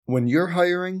When you're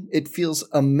hiring, it feels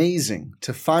amazing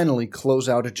to finally close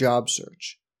out a job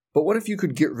search. But what if you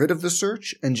could get rid of the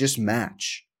search and just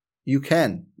match? You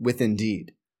can with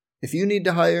Indeed. If you need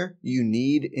to hire, you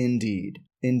need Indeed.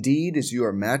 Indeed is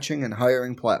your matching and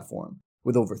hiring platform.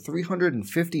 With over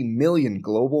 350 million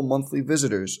global monthly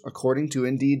visitors, according to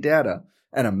Indeed data,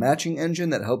 and a matching engine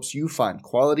that helps you find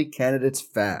quality candidates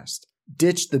fast.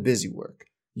 Ditch the busy work.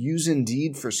 Use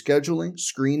Indeed for scheduling,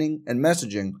 screening, and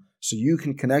messaging so you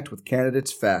can connect with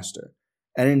candidates faster.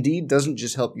 And Indeed doesn't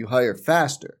just help you hire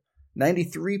faster.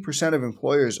 93% of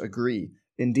employers agree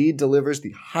Indeed delivers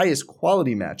the highest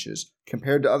quality matches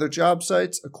compared to other job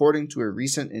sites, according to a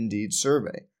recent Indeed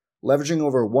survey. Leveraging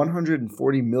over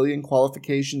 140 million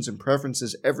qualifications and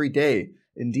preferences every day,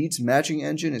 Indeed's matching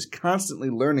engine is constantly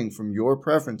learning from your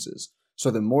preferences, so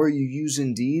the more you use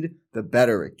Indeed, the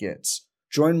better it gets.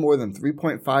 Join more than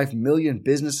 3.5 million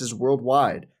businesses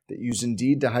worldwide that use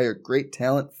Indeed to hire great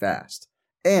talent fast.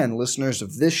 And listeners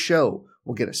of this show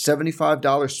will get a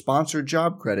 $75 sponsored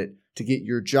job credit to get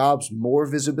your jobs more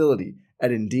visibility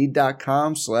at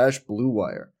Indeed.com/Blue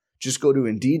Wire. Just go to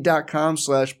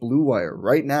Indeed.com/Blue Wire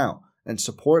right now and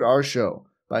support our show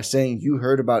by saying you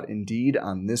heard about Indeed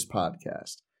on this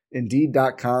podcast.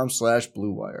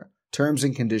 Indeed.com/Blue Wire. Terms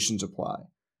and conditions apply.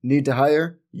 Need to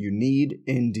hire? You need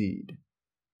Indeed.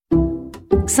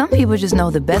 Some people just know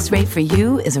the best rate for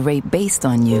you is a rate based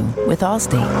on you with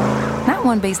Allstate. Not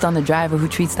one based on the driver who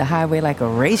treats the highway like a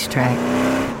racetrack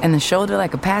and the shoulder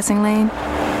like a passing lane.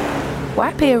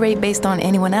 Why pay a rate based on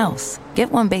anyone else?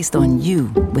 Get one based on you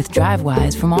with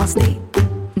DriveWise from Allstate.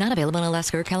 Not available in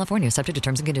Alaska or California, subject to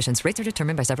terms and conditions. Rates are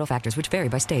determined by several factors, which vary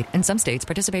by state. In some states,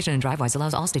 participation in DriveWise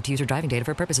allows Allstate to use your driving data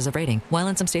for purposes of rating. While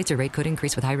in some states, your rate could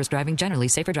increase with high-risk driving. Generally,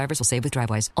 safer drivers will save with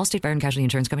DriveWise. Allstate Fire and Casualty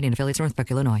Insurance Company and affiliates, Northbrook,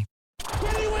 Illinois. The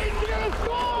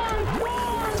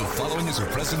following is a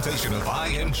presentation of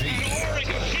IMG.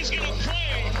 He's going to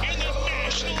play in the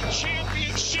national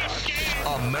championship game.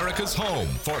 America's home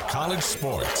for college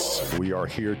sports. We are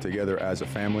here together as a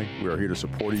family. We are here to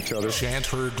support each other. Chant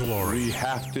her glory. We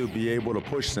have to be able to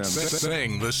push them.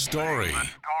 Sing the story.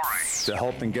 To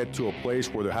help them get to a place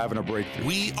where they're having a breakthrough.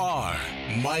 We are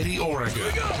Mighty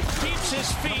Oregon. Keeps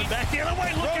his feet back the other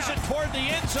way. Throws it toward the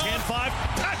end zone. 10-5.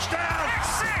 Touchdown.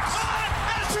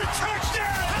 That's a touchdown.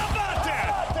 How about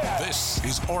that? This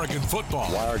is Oregon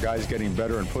football. Why are guys getting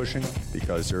better and pushing?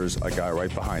 Because there's a guy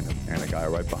right behind them and a guy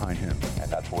right behind him.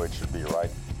 And that's where it should be,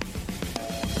 right?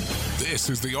 This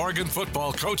is the Oregon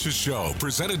Football Coaches Show,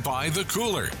 presented by The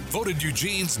Cooler, voted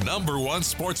Eugene's #1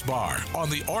 sports bar on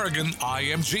the Oregon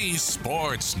IMG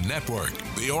Sports Network.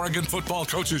 The Oregon Football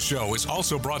Coaches Show is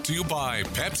also brought to you by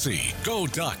Pepsi. Go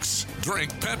Ducks.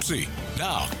 Drink Pepsi.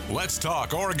 Now, let's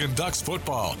talk Oregon Ducks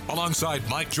football. Alongside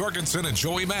Mike Jorgensen and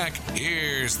Joey Mack,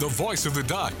 here's the voice of the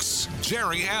Ducks,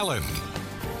 Jerry Allen.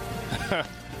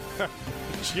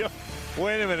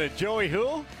 Wait a minute, Joey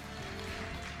who?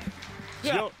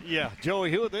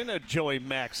 Joey who? They know Joey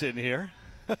Mack's in here.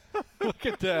 Look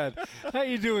at that. How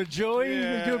you doing, Joey?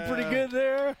 Yeah. You doing pretty good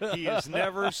there? He has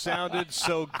never sounded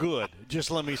so good. Just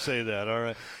let me say that, all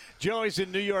right? Joey's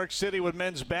in New York City with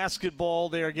men's basketball.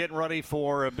 They are getting ready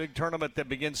for a big tournament that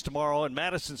begins tomorrow in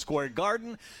Madison Square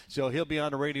Garden. So he'll be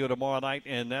on the radio tomorrow night,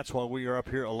 and that's why we are up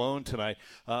here alone tonight.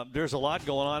 There's a lot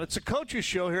going on. It's a coaches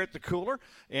show here at the Cooler,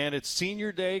 and it's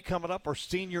senior day coming up, or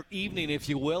senior evening, if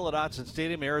you will, at Autzen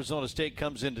Stadium. Arizona State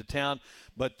comes into town.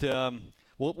 But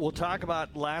we'll talk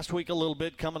about last week a little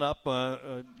bit coming up.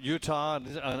 Utah,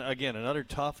 again, another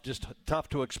tough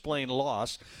to explain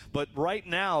loss. But right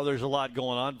now there's a lot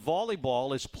going on.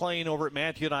 Volleyball is playing over at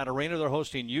Matthew Knight Arena. They're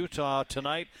hosting Utah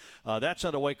tonight. That's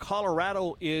underway.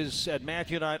 Colorado is at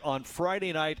Matthew Knight on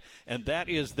Friday night, and that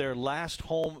is their last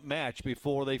home match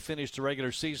before they finish the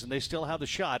regular season. They still have the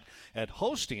shot at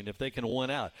hosting if they can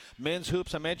win out. Men's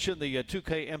hoops, I mentioned the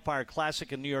 2K Empire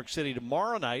Classic in New York City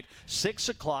tomorrow night, 6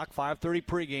 o'clock, 5:30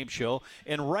 pregame show.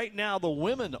 And right now the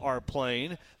women are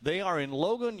playing. They are in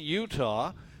Logan,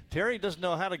 Utah. Terry doesn't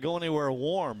know how to go anywhere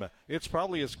warm. It's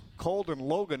probably as cold in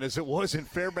Logan as it was in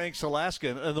Fairbanks, Alaska.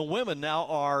 And the women now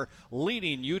are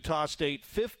leading Utah State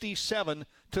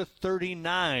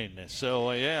 57-39.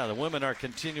 So, the women are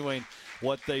continuing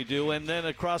what they do. And then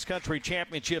the cross-country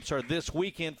championships are this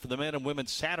weekend for the men and women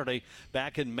Saturday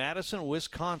back in Madison,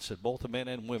 Wisconsin. Both the men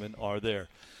and women are there.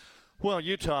 Well,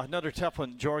 Utah, another tough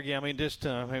one, Jorgie. I mean,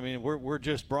 we're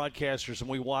just broadcasters, and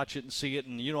we watch it and see it,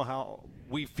 and you know how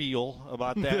we feel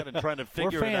about that and trying to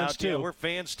figure it out. Too. Yeah, we're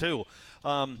fans too.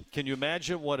 Can you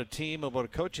imagine what a team and what a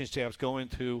coaching staff is going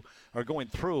through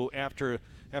after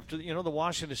the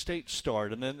Washington State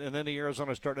start and then the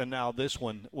Arizona start and now this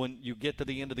one, when you get to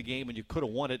the end of the game and you could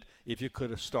have won it if you could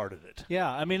have started it? Yeah,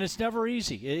 I mean, it's never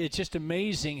easy. It's just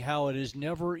amazing how it is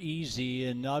never easy,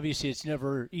 and obviously it's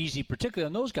never easy, particularly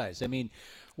on those guys. I mean,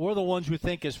 we're the ones who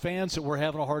think as fans that we're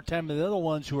having a hard time, and they're the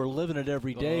ones who are living it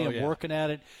every day working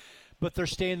at it. But they're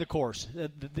staying the course.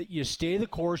 You stay the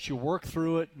course. You work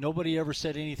through it. Nobody ever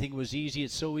said anything was easy.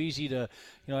 It's so easy to,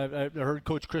 I heard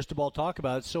Coach Cristobal talk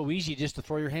about it. It's so easy just to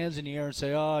throw your hands in the air and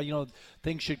say,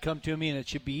 things should come to me and it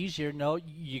should be easier. No,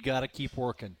 you got to keep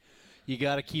working. You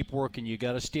got to keep working. You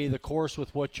got to stay the course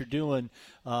with what you're doing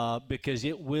because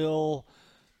it will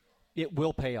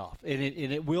pay off, and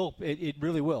it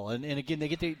really will. And again, they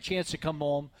get the chance to come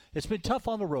home. It's been tough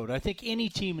on the road. I think any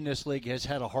team in this league has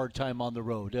had a hard time on the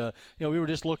road. We were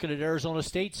just looking at Arizona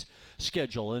State's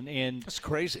schedule, and that's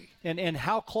crazy. And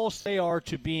how close they are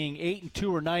to being 8-2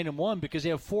 or 9-1 because they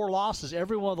have 4 losses.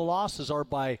 Every one of the losses are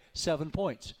by 7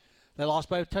 points. They lost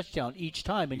by a touchdown each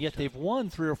time, and yet they've won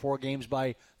 3 or 4 games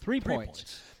by 3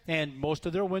 points. And most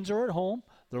of their wins are at home.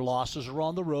 Their losses are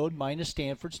on the road, minus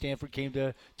Stanford. Stanford came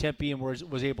to Tempe and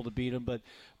was able to beat them. But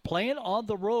playing on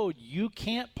the road, you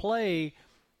can't play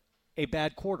a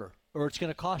bad quarter, or it's going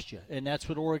to cost you. And that's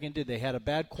what Oregon did. They had a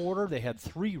bad quarter. They had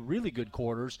 3 really good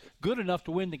quarters, good enough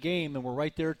to win the game, and we're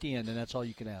right there at the end, and that's all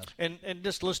you can ask. And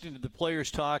just listening to the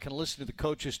players talk and listening to the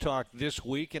coaches talk this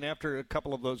week, and after a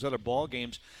couple of those other ball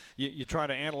games, you try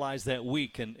to analyze that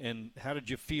week and how did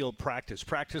you feel practice?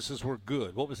 Practices were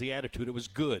good. What was the attitude? It was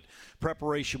good.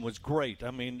 Preparation was great.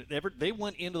 I mean, they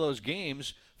went into those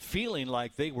games feeling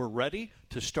like they were ready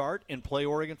to start and play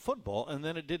Oregon football, and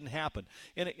then it didn't happen.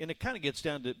 And it kind of gets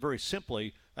down to, very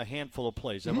simply, a handful of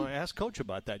plays. I'm going to ask Coach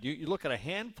about that. You look at a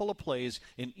handful of plays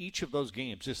in each of those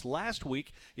games. This last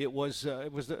week, it was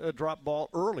a drop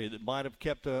ball early that might have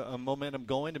kept a momentum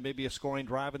going to maybe a scoring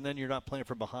drive, and then you're not playing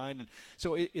from behind. And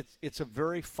so it's a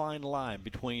very fine line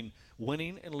between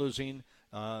winning and losing,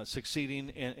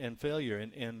 succeeding and failure.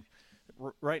 And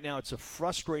right now, it's a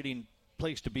frustrating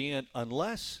place to be in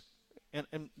unless –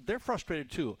 and they're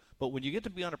frustrated too. But when you get to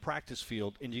be on a practice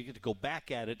field and you get to go back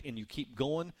at it and you keep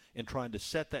going and trying to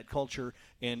set that culture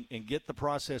and get the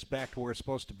process back to where it's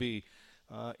supposed to be,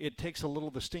 it takes a little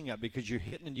of the sting out because you're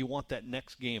hitting and you want that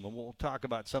next game. And we'll talk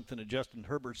about something that Justin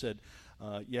Herbert said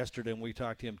yesterday, and we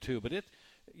talked to him too. But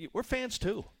we're fans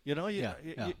too.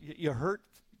 You hurt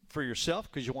for yourself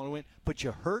because you want to win, but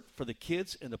you hurt for the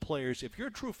kids and the players. If you're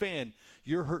a true fan,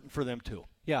 you're hurting for them too.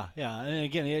 Yeah. And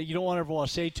again, you don't want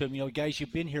to say to them, guys,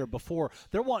 you've been here before.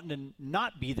 They're wanting to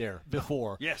not be there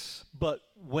before. Yes. But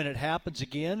when it happens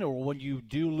again, or when you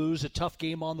do lose a tough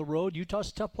game on the road, Utah's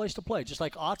a tough place to play. Just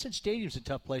like Autzen Stadium's a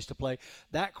tough place to play.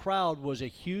 That crowd was a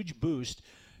huge boost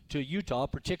to Utah,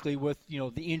 particularly with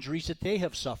the injuries that they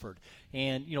have suffered.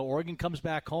 And Oregon comes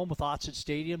back home with Autzen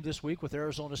Stadium this week with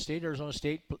Arizona State. Arizona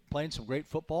State playing some great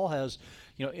football, has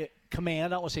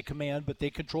command. I don't want to say command, but they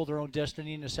control their own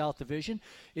destiny in the South Division.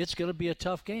 It's going to be a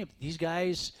tough game. These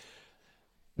guys,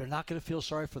 they're not going to feel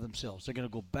sorry for themselves. They're going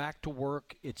to go back to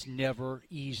work. It's never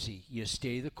easy. You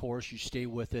stay the course, you stay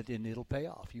with it, and it'll pay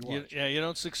off. You watch. You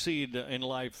don't succeed in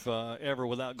life ever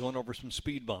without going over some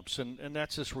speed bumps, and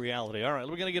that's just reality. All right,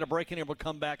 we're going to get a break in here. We'll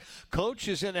come back. Coach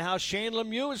is in the house. Shane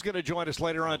Lemieux is going to join us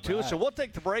later on, too. Right. So we'll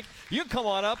take the break. You come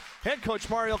on up. Head coach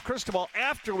Mario Cristobal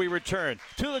after we return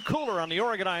to the Cooler on the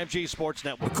Oregon IMG Sports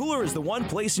Network. The Cooler is the one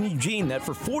place in Eugene that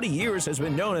for 40 years has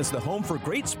been known as the home for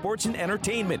great sports and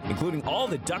entertainment, including all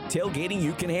the duck tailgating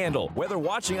you can handle. Whether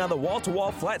watching on the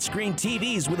wall-to-wall flat-screen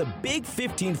TVs with a big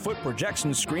 15-foot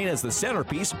projection screen as the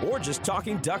centerpiece, or just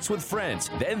talking ducks with friends.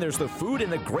 Then there's the food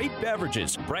and the great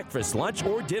beverages. Breakfast, lunch,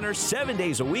 or dinner 7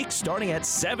 days a week starting at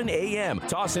 7 a.m.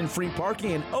 Toss in free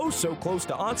parking and oh so close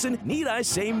to Autzen. Need I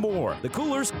say more? The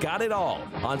Cooler's got it all.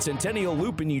 On Centennial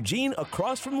Loop in Eugene,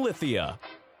 across from Lithia.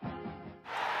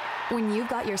 When you've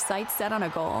got your sights set on a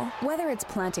goal, whether it's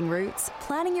planting roots,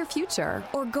 planning your future,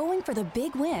 or going for the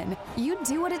big win, you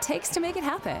do what it takes to make it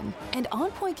happen. And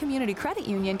On Point Community Credit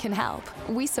Union can help.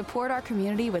 We support our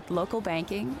community with local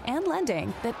banking and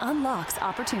lending that unlocks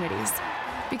opportunities.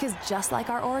 Because just like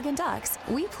our Oregon Ducks,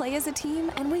 we play as a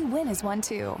team and we win as one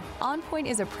too. On Point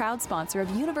is a proud sponsor of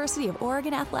University of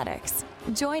Oregon Athletics.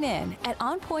 Join in at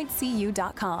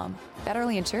onpointcu.com.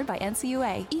 Federally insured by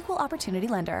NCUA, Equal Opportunity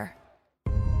Lender.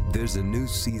 There's a new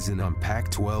season on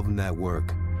Pac-12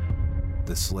 Network.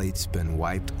 The slate's been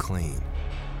wiped clean,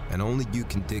 and only you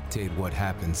can dictate what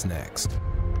happens next.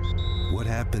 What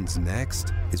happens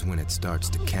next is when it starts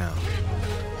to count.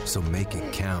 So make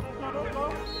it count.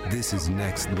 This is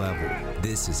next level.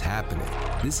 This is happening.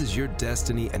 This is your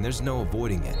destiny, and there's no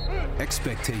avoiding it.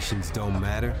 Expectations don't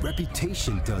matter.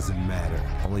 Reputation doesn't matter.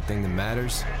 Only thing that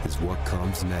matters is what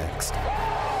comes next.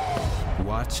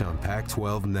 Watch on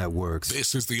Pac-12 Networks.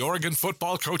 This is the Oregon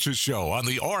Football Coaches Show on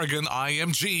the Oregon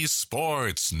IMG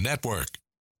Sports Network.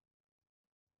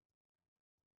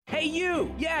 Hey,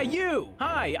 you! Yeah, you!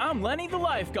 Hi, I'm Lenny the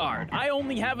lifeguard. I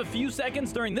only have a few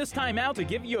seconds during this timeout to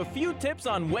give you a few tips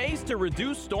on ways to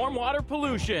reduce stormwater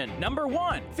pollution. Number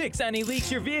 1, fix any leaks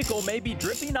your vehicle may be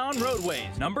dripping on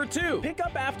roadways. Number 2, pick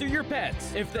up after your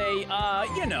pets. If they,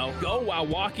 go while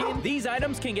walking, these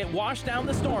items can get washed down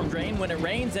the storm drain when it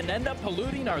rains and end up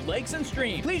polluting our lakes and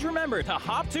streams. Please remember to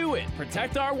hop to it.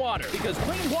 Protect our water, because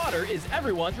clean water is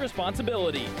everyone's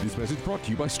responsibility. This message brought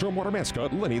to you by Stormwater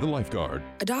mascot Lenny the lifeguard.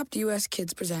 Adopt US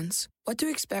Kids presents What to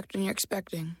Expect When You're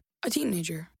Expecting a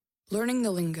Teenager. Learning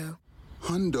the lingo.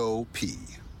 Hundo P.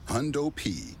 Hundo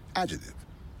P. Adjective.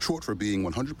 Short for being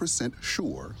 100%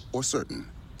 sure or certain.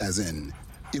 As in,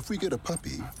 if we get a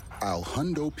puppy, I'll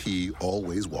Hundo P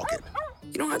always walk it.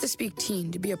 You don't have to speak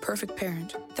teen to be a perfect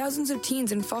parent. Thousands of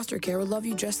teens in foster care will love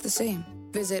you just the same.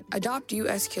 Visit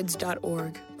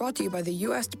adoptuskids.org. Brought to you by the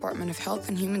U.S. Department of Health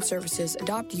and Human Services,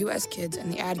 Adopt U.S. Kids,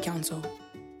 and the Ad Council.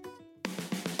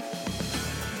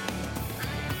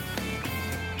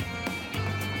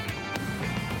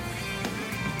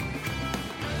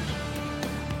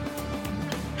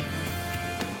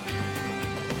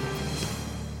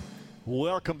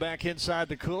 Welcome back inside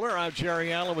the Cooler. I'm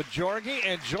Jerry Allen with Jorgie,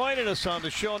 and joining us on the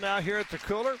show now here at the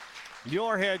Cooler,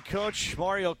 your head coach,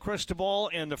 Mario Cristobal.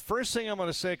 And the first thing I'm going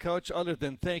to say, Coach, other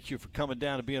than thank you for coming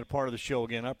down and being a part of the show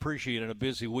again, I appreciate it in a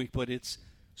busy week, but it's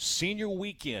senior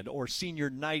weekend, or senior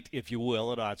night, if you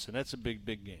will, at Autzen. That's a big,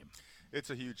 big game. It's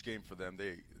a huge game for them.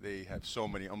 They have so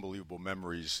many unbelievable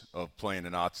memories of playing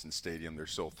in Autzen Stadium. They're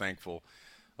so thankful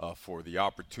for the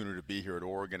opportunity to be here at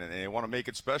Oregon, and they want to make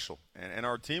it special. And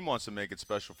our team wants to make it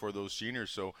special for those seniors.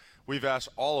 So we've asked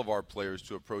all of our players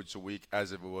to approach the week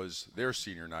as if it was their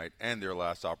senior night and their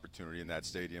last opportunity in that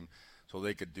stadium, so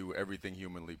they could do everything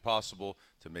humanly possible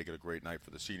to make it a great night for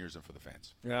the seniors and for the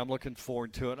fans. Yeah, I'm looking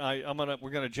forward to it.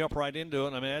 We're going to jump right into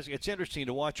it. I mean, it's interesting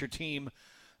to watch your team,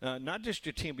 not just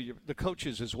your team, but the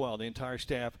coaches as well, the entire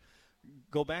staff,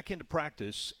 go back into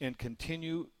practice and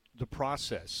continue the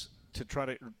process to try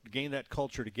to gain that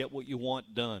culture to get what you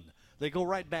want done. They go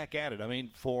right back at it. I mean,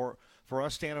 for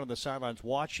us standing on the sidelines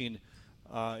watching,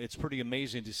 it's pretty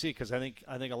amazing to see, because I think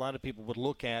a lot of people would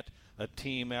look at a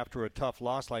team after a tough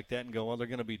loss like that and go, well, they're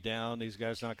going to be down. These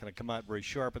guys are not going to come out very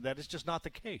sharp, but that is just not the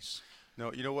case.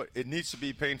 No, you know what? It needs to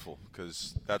be painful,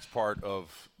 because that's part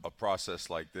of a process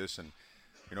like this. And,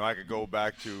 I could go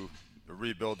back to the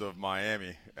rebuild of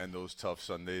Miami and those tough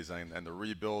Sundays, and the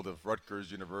rebuild of Rutgers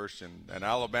University and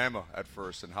Alabama at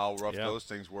first, and how rough those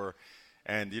things were.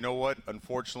 And you know what?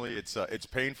 Unfortunately, it's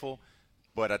painful,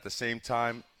 but at the same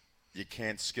time, you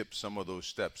can't skip some of those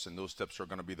steps, and those steps are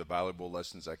going to be the valuable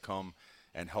lessons that come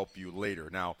and help you later.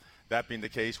 Now, that being the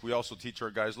case, we also teach our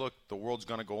guys, look, the world's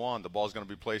going to go on. The ball's going to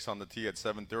be placed on the tee at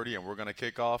 7:30, and we're going to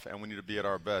kick off, and we need to be at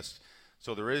our best.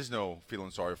 So there is no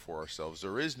feeling sorry for ourselves.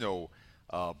 There is no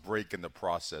break in the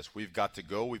process. We've got to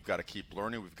go. We've got to keep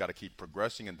learning. We've got to keep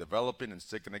progressing and developing and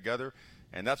sticking together.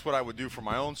 And that's what I would do for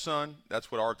my own son.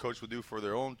 That's what our coach would do for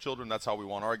their own children. That's how we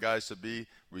want our guys to be: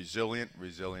 resilient,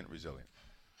 resilient, resilient.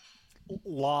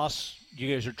 Loss,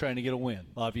 you guys are trying to get a win,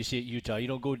 obviously, at Utah. You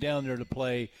don't go down there to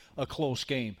play a close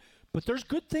game. But there's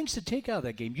good things to take out of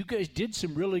that game. You guys did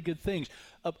some really good things.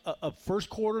 A first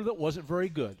quarter that wasn't very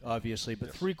good, obviously,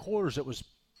 but 3 quarters that was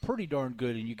pretty darn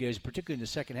good, and you guys, particularly in the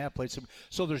second half, played some.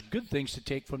 So there's good things to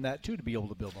take from that, too, to be able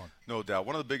to build on. No doubt.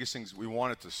 One of the biggest things we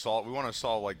want to solve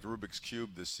like the Rubik's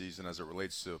Cube this season as it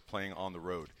relates to playing on the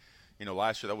road.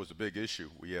 Last year that was a big issue.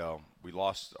 We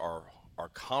lost our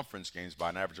conference games by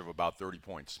an average of about 30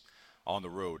 points on the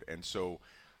road. And so,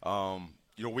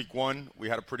 week 1, we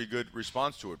had a pretty good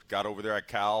response to it. Got over there at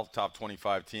Cal, top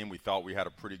 25 team. We thought we had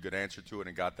a pretty good answer to it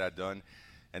and got that done.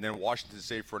 And then Washington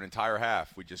State for an entire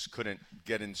half, we just couldn't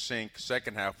get in sync.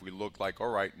 Second half, we looked like,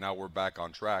 all right, now we're back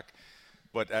on track.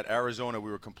 But at Arizona, we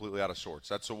were completely out of sorts.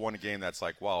 That's the one game that's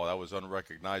like, wow, that was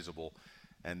unrecognizable.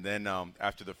 And then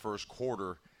after the first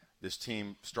quarter, this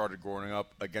team started growing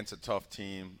up against a tough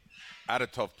team, at a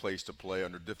tough place to play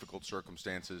under difficult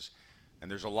circumstances.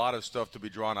 And there's a lot of stuff to be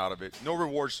drawn out of it. No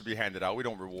rewards to be handed out. We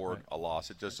don't reward a loss.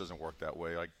 It just doesn't work that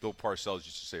way. Like Bill Parcells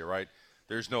used to say, right?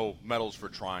 There's no medals for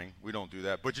trying. We don't do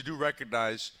that. But you do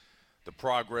recognize the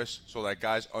progress so that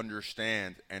guys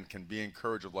understand and can be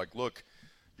encouraged of like, look,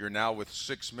 You're now with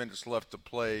 6 minutes left to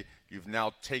play. You've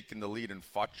now taken the lead and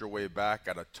fought your way back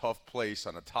at a tough place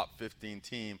on a top 15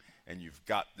 team, and you've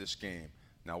got this game.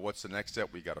 Now, what's the next step?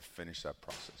 We got to finish that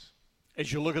process.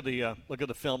 As you look at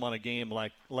the film on a game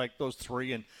like those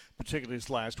three, and particularly this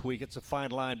last week, it's a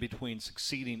fine line between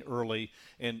succeeding early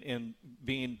and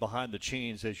being behind the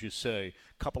chains, as you say.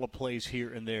 A couple of plays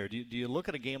here and there. Do you look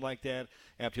at a game like that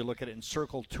after you look at it and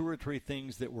circle 2 or 3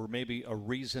 things that were maybe a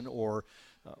reason or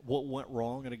what went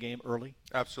wrong in a game early?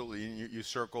 Absolutely. You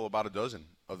circle about a dozen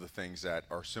of the things that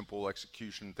are simple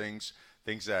execution things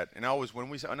that, and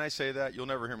when I say that, you'll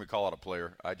never hear me call out a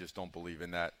player. I just don't believe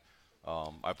in that.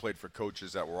 I played for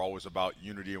coaches that were always about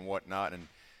unity and whatnot,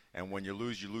 and when you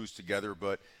lose together.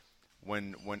 But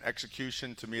when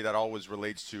execution, to me, that always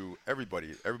relates to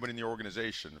everybody in the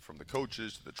organization, from the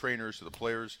coaches to the trainers to the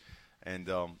players, and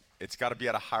it's got to be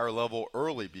at a higher level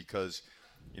early because,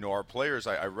 our players,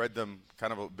 I read them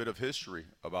kind of a bit of history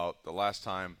about the last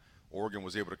time Oregon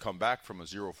was able to come back from a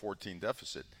 0-14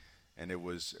 deficit, and it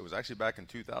was actually back in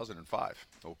 2005,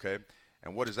 okay?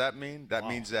 And what does that mean? That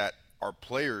means that our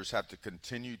players have to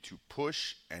continue to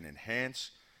push and enhance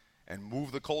and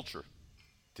move the culture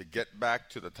to get back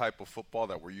to the type of football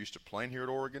that we're used to playing here at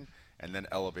Oregon and then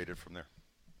elevate it from there.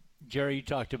 Jerry, you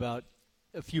talked about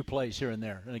a few plays here and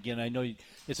there. And, again, I know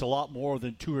it's a lot more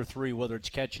than 2 or 3, whether it's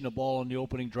catching the ball on the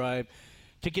opening drive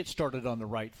to get started on the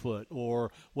right foot,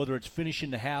 or whether it's finishing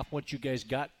the half once you guys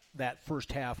got that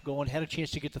first half going, had a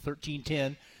chance to get to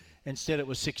 13-10. Instead it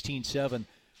was 16-7.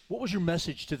 What was your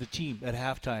message to the team at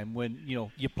halftime when,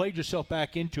 you played yourself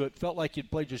back into it, felt like you'd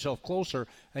played yourself closer,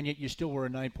 and yet you still were a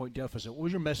 9-point deficit? What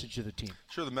was your message to the team?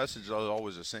 Sure, the message was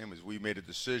always the same, is we made a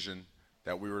decision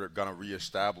that we were going to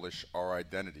reestablish our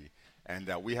identity and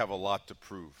that we have a lot to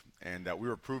prove, and that we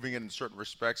were proving it in certain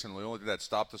respects, and the only thing that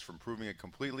stopped us from proving it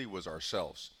completely was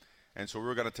ourselves. And so we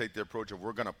were going to take the approach of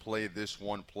we're going to play this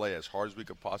one play as hard as we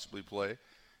could possibly play,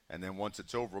 and then once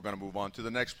it's over, we're going to move on to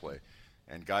the next play.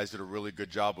 And guys did a really good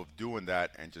job of doing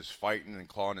that and just fighting and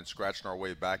clawing and scratching our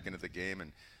way back into the game,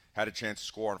 and had a chance to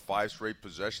score on 5 straight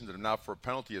possessions, and not for a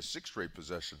penalty, a 6th straight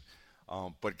possession.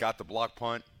 But got the block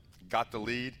punt, got the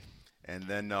lead, and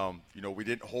then, we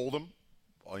didn't hold them.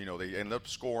 They ended up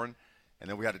scoring, and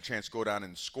then we had a chance to go down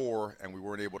and score, and we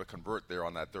weren't able to convert there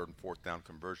on that 3rd and 4th down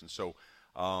conversion. So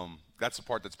that's the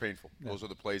part that's painful. Yeah. Those are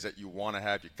the plays that you want to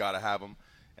have. You got to have them.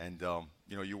 And,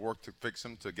 you work to fix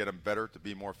them, to get them better, to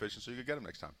be more efficient so you can get them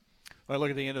next time. Well, I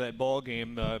look at the end of that ball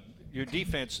game. Your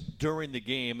defense during the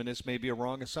game, and this may be a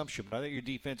wrong assumption, but I think your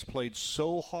defense played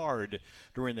so hard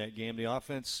during that game. The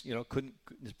offense, couldn't,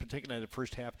 particularly in the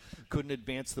first half, couldn't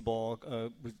advance the ball,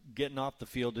 getting off the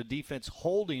field. The defense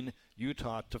holding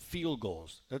Utah to field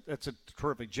goals. That's a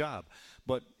terrific job.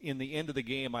 But in the end of the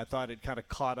game, I thought it kind of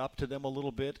caught up to them a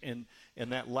little bit. And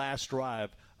that last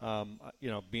drive,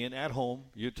 being at home,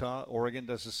 Utah, Oregon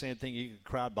does the same thing. You get a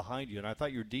crowd behind you. And I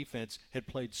thought your defense had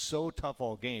played so tough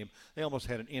all game, they almost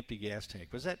had an empty gas tank.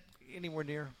 Was that anywhere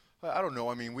near? I don't know.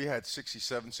 I mean, we had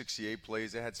 67, 68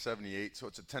 plays. They had 78, so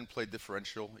it's a 10-play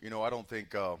differential. I don't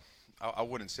think I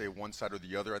wouldn't say one side or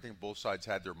the other. I think both sides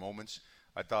had their moments.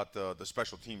 I thought the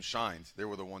special teams shined. They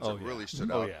were the ones that really stood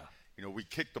out. Yeah. We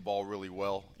kicked the ball really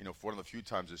well, for one of the few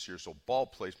times this year. So ball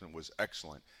placement was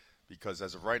excellent because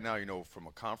as of right now, from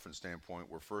a conference standpoint,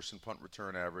 we're first in punt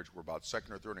return average. We're about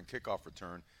 2nd or 3rd in kickoff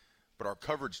return. But our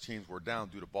coverage teams were down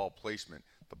due to ball placement.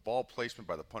 The ball placement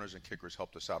by the punters and kickers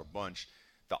helped us out a bunch.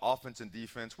 The offense and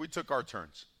defense, we took our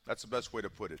turns. That's the best way to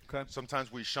put it. Okay.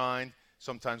 Sometimes we shined,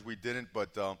 sometimes we didn't.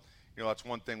 But, that's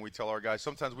one thing we tell our guys.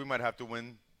 Sometimes we might have to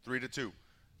win 3-2.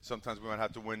 Sometimes we might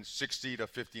have to win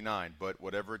 60-59, but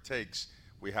whatever it takes,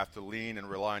 we have to lean and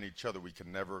rely on each other. We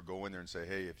can never go in there and say,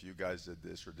 hey, if you guys did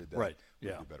this or did that, we'd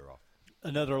be better off.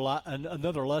 Another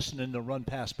lesson in the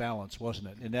run-pass balance, wasn't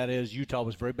it? And that is Utah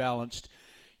was very balanced.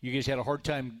 You guys had a hard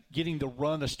time getting the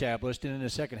run established, and in the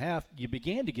second half, you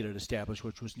began to get it established,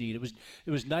 which was neat.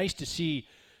 It was nice to see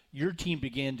your team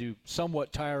began to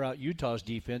somewhat tire out Utah's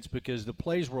defense because the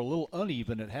plays were a little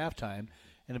uneven at halftime.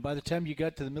 And by the time you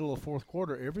got to the middle of the fourth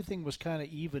quarter, everything was kind of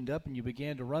evened up and you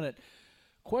began to run it.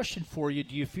 Question for you,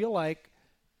 do you feel like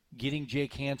getting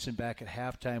Jake Hansen back at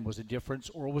halftime was a difference,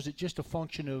 or was it just a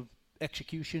function of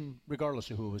execution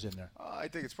regardless of who was in there? I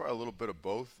think it's probably a little bit of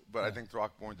both, but I think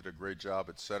Throckmorton did a great job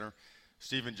at center.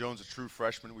 Stephen Jones, a true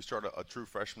freshman. We started a true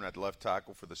freshman at left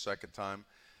tackle for the 2nd time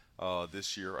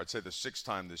this year. I'd say the 6th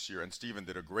time this year, and Stephen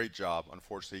did a great job.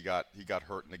 Unfortunately, he got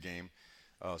hurt in the game.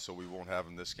 So we won't have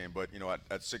him this game. But,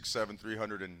 at 6'7",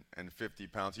 350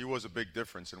 pounds, he was a big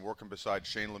difference. And working beside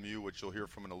Shane Lemieux, which you'll hear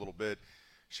from in a little bit,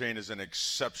 Shane is an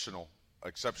exceptional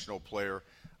exceptional player,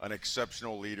 an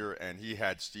exceptional leader, and he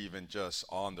had Steven just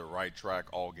on the right track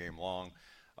all game long.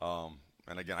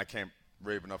 And again, I can't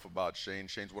rave enough about Shane.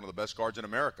 Shane's one of the best guards in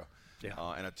America,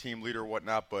 and a team leader,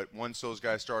 whatnot. But once those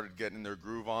guys started getting their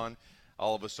groove on,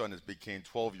 all of a sudden it became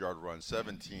 12-yard runs,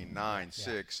 17, 9,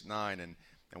 6, 9, and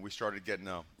we started getting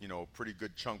a pretty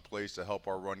good chunk plays to help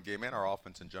our run game and our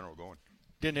offense in general going.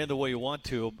 Didn't end the way you want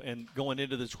to, and going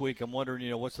into this week, I'm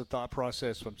wondering, what's the thought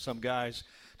process from some guys?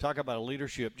 Talk about a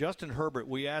leadership. Justin Herbert,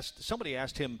 somebody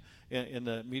asked him in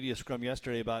the media scrum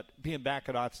yesterday about being back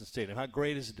at Autzen Stadium. How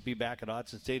great is it to be back at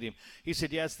Autzen Stadium? He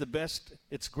said, it's the best.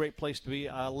 It's a great place to be.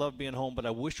 I love being home, but I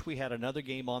wish we had another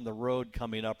game on the road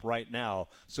coming up right now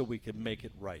so we could make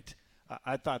it right.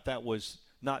 I thought that was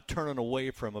not turning away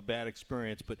from a bad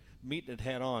experience, but meeting it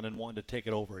head on and wanting to take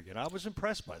it over again. I was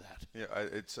impressed by that. Yeah,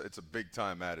 it's a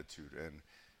big-time attitude. And,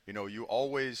 you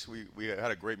always – we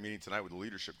had a great meeting tonight with the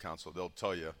Leadership Council. They'll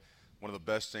tell you one of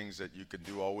the best things that you can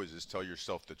do always is tell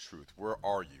yourself the truth. Where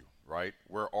are you, right?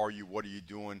 Where are you? What are you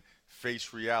doing?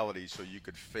 Face reality so you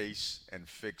could face and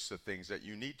fix the things that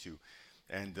you need to.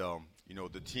 And,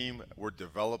 the team, we're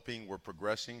developing, we're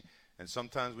progressing, and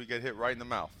sometimes we get hit right in the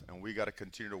mouth, and we got to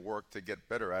continue to work to get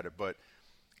better at it. But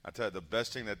I tell you, the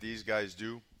best thing that these guys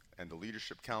do and the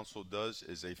Leadership Council does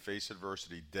is they face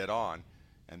adversity dead on,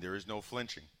 and there is no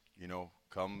flinching.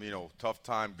 Come tough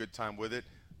time, good time with it,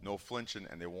 no flinching,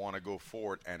 and they want to go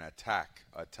forward and attack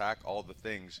all the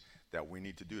things that we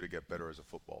need to do to get better as a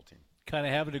football team. Kind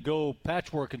of having to go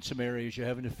patchwork in some areas. You're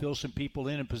having to fill some people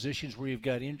in positions where you've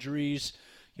got injuries.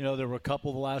 There were a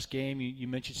couple the last game. You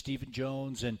mentioned Stephen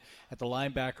Jones and at the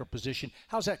linebacker position.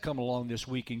 How's that coming along this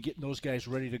week and getting those guys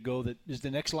ready to go? That is the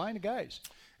next line of guys.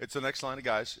 It's the next line of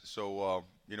guys. So,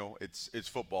 it's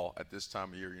football at this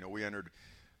time of year.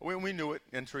 We knew it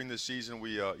entering this season.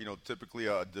 We, typically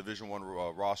a Division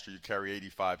I roster, you carry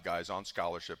 85 guys on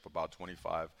scholarship, about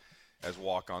 25 as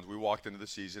walk-ons. We walked into the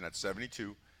season at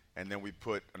 72, and then we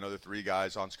put another 3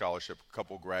 guys on scholarship, a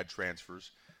couple grad transfers,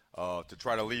 to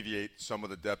try to alleviate some of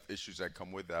the depth issues that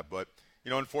come with that. But,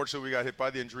 unfortunately, we got hit by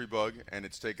the injury bug, and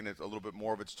it's taken it a little bit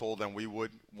more of its toll than we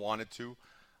would want it to.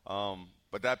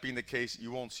 But that being the case,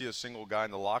 you won't see a single guy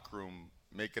in the locker room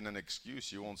making an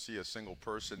excuse. You won't see a single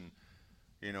person,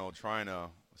 trying to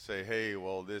say, hey,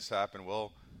 well, this happened.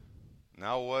 Well,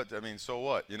 now what? So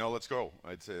what? Let's go.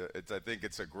 I think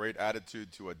it's a great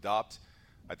attitude to adopt.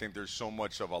 I think there's so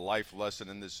much of a life lesson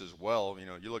in this as well.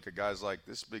 You look at guys like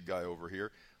this big guy over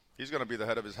here. He's going to be the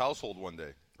head of his household one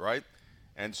day, right?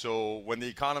 And so when the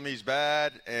economy's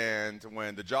bad and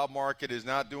when the job market is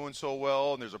not doing so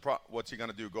well and there's what's he going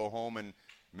to do, go home and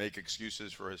make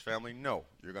excuses for his family? No.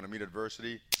 You're going to meet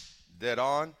adversity dead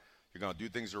on. You're going to do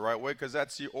things the right way because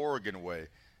that's the Oregon way.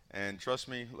 And trust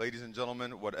me, ladies and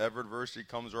gentlemen, whatever adversity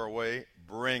comes our way,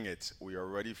 bring it. We are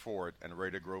ready for it and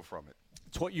ready to grow from it.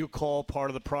 It's what you call part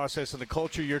of the process and the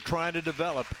culture you're trying to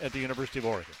develop at the University of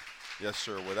Oregon. Yes,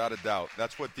 sir, without a doubt.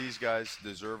 That's what these guys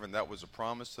deserve, and that was a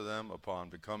promise to them upon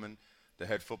becoming the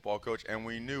head football coach. And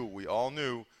we all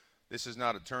knew, this is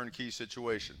not a turnkey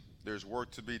situation. There's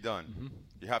work to be done. Mm-hmm.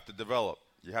 You have to develop.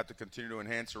 You have to continue to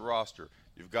enhance your roster.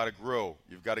 You've got to grow.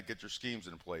 You've got to get your schemes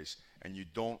in place, and you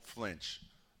don't flinch.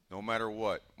 No matter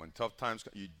what, when tough times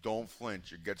come, you don't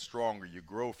flinch. You get stronger. You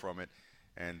grow from it,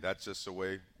 and that's just the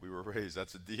way we were raised.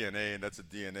 That's the DNA, and that's the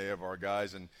DNA of our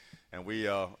guys, and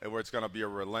it's going to be a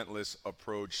relentless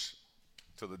approach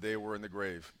to the day we're in the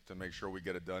grave to make sure we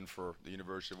get it done for the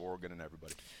University of Oregon and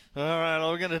everybody. All right,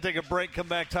 we're going to take a break, come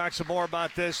back, talk some more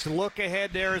about this. Look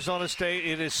ahead to Arizona State.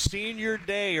 It is senior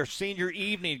day or senior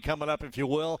evening coming up, if you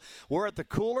will. We're at the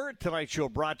Cooler. Tonight's show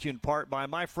brought to you in part by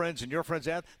my friends and your friends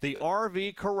at the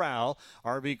RV Corral.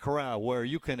 RV Corral, where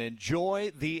you can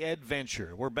enjoy the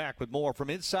adventure. We're back with more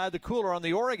from Inside the Cooler on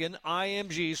the Oregon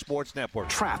IMG Sports Network.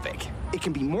 Traffic. It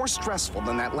can be more stressful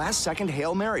than that last-second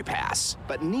Hail Mary pass,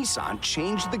 but Nissan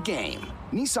changed the game.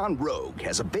 Nissan Rogue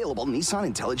has available Nissan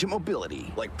Intelligent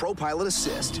Mobility, like ProPilot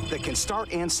Assist, that can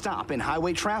start and stop in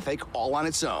highway traffic all on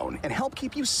its own and help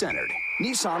keep you centered.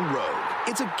 Nissan Rogue.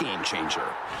 It's a game changer.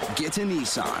 Get to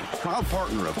Nissan, proud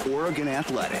partner of Oregon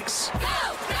Athletics.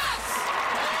 Go,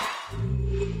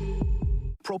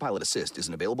 ProPilot Assist is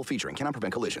an available feature and cannot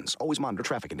prevent collisions. Always monitor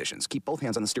traffic conditions. Keep both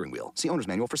hands on the steering wheel. See owner's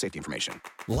manual for safety information.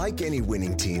 Like any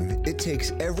winning team, it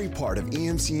takes every part of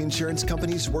EMC Insurance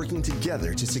companies working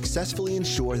together to successfully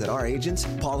ensure that our agents,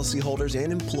 policyholders,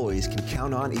 and employees can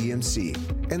count on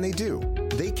EMC. And they do.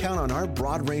 They count on our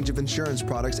broad range of insurance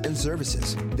products and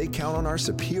services. They count on our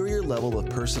superior level of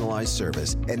personalized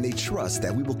service, and they trust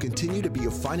that we will continue to be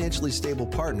a financially stable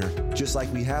partner, just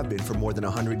like we have been for more than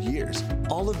 100 years.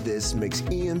 All of this makes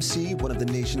EMC one of the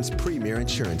nation's premier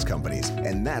insurance companies,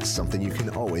 and that's something you can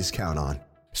always count on.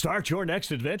 Start your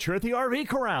next adventure at the RV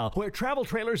Corral, where travel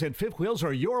trailers and fifth wheels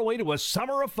are your way to a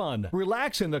summer of fun.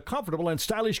 Relax in the comfortable and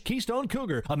stylish Keystone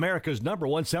Cougar, America's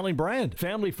 #1 selling brand.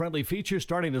 Family-friendly features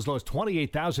starting as low as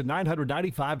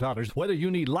 $28,995. Whether you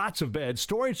need lots of beds,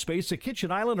 storage space, a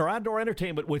kitchen island, or outdoor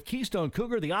entertainment, with Keystone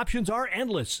Cougar, the options are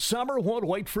endless. Summer won't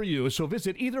wait for you, so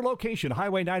visit either location,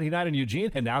 Highway 99 in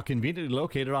Eugene, and now conveniently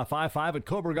located off I-5 at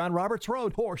Coburg on Roberts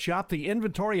Road, or shop the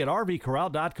inventory at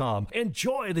RVCorral.com.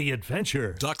 Enjoy the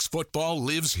adventure. Ducks football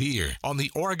lives here on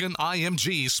the Oregon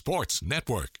IMG Sports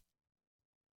Network.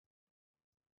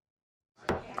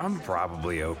 I'm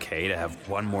probably okay to have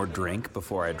one more drink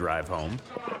before I drive home.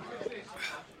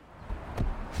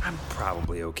 I'm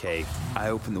probably okay. I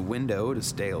open the window to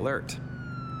stay alert.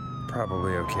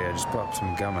 Probably okay. I just popped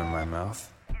some gum in my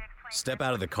mouth. Step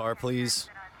out of the car,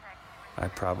 please. I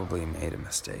probably made a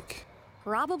mistake.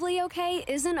 Probably okay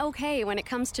isn't okay when it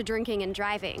comes to drinking and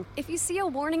driving. If you see a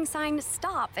warning sign,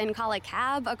 stop and call a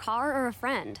cab, a car, or a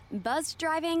friend. Buzzed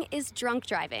driving is drunk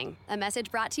driving. A message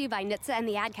brought to you by NHTSA and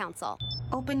the Ad Council.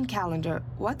 Open calendar.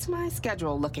 What's my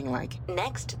schedule looking like?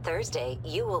 Next Thursday,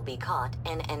 you will be caught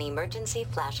in an emergency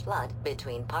flash flood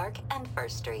between Park and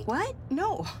First Street. What?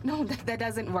 No, that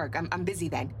doesn't work. I'm busy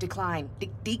then. Decline.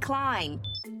 Decline.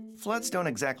 Floods don't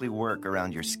exactly work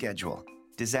around your schedule.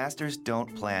 Disasters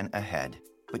don't plan ahead,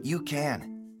 but you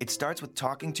can. It starts with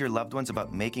talking to your loved ones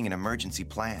about making an emergency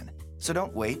plan. So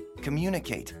don't wait,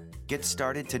 communicate. Get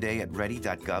started today at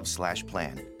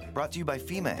ready.gov/plan. Brought to you by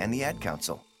FEMA and the Ad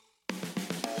Council.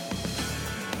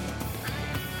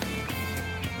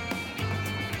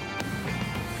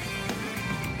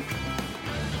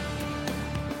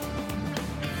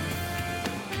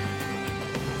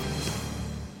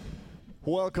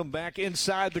 Welcome back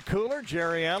inside the cooler.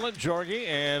 Jerry Allen, Jorgie,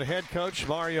 and head coach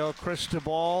Mario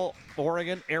Cristobal.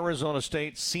 Oregon, Arizona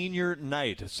State senior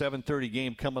night. A 7:30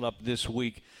 game coming up this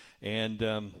week. And,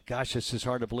 gosh, it's just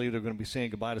hard to believe they're going to be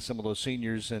saying goodbye to some of those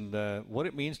seniors and what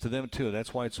it means to them, too.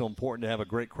 That's why it's so important to have a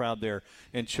great crowd there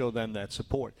and show them that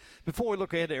support. Before we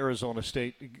look ahead to Arizona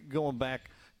State, going back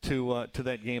to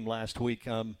that game last week,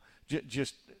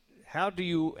 just how do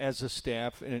you as a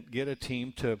staff get a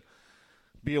team to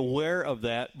be aware of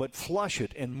that, but flush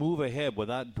it and move ahead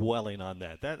without dwelling on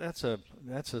that? That's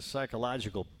a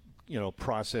psychological,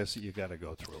 process that you got to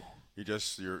go through. You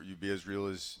be as real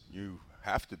as you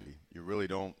have to be. You really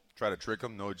don't try to trick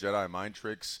them. No Jedi mind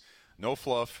tricks. No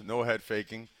fluff. No head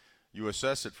faking. You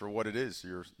assess it for what it is.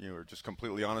 You're just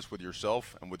completely honest with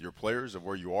yourself and with your players of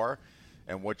where you are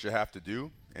and what you have to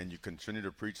do, and you continue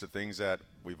to preach the things that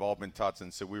we've all been taught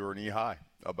since we were in E-High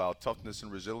about toughness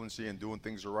and resiliency and doing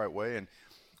things the right way. And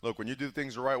look, when you do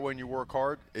things the right way and you work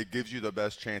hard, it gives you the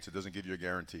best chance. It doesn't give you a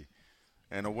guarantee.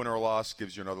 And a win or a loss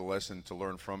gives you another lesson to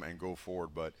learn from and go forward.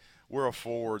 But we're a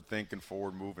forward-thinking,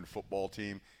 forward-moving football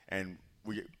team, and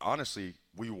we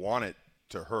want it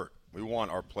to hurt. We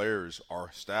want our players,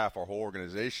 our staff, our whole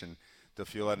organization to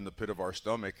feel that in the pit of our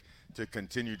stomach, to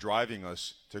continue driving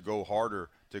us to go harder,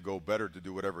 to go better, to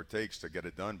do whatever it takes to get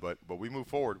it done. But we move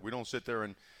forward. We don't sit there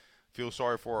and feel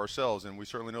sorry for ourselves, and we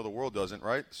certainly know the world doesn't,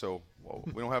 right? So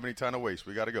we don't have any time to waste.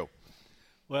 We got to go.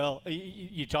 Well,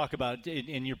 you talk about it,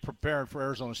 and you're preparing for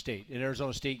Arizona State. An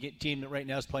Arizona State team that right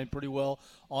now is playing pretty well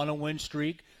on a win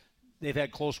streak. They've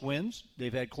had close wins.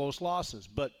 They've had close losses.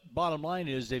 But bottom line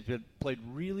is they've played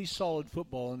really solid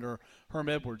football under Herm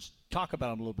Edwards. Talk about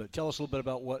them a little bit. Tell us a little bit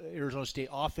about what Arizona State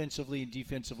offensively and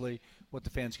defensively, what the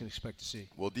fans can expect to see.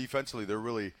 Well, defensively, they're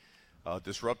really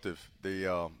disruptive. They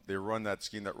run that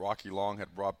scheme that Rocky Long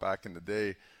had brought back in the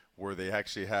day, where they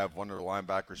actually have one of their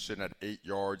linebackers sitting at 8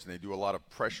 yards, and they do a lot of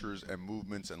pressures and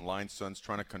movements and line stunts,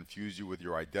 trying to confuse you with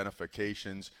your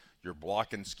identifications, your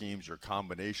blocking schemes, your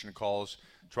combination calls,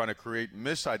 trying to create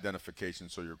misidentification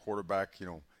so your quarterback,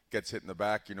 gets hit in the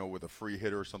back, with a free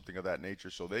hit or something of that nature.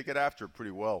 So they get after it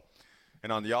pretty well.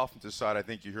 And on the offensive side, I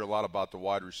think you hear a lot about the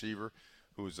wide receiver,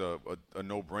 who's a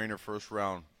no-brainer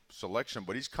first-round selection,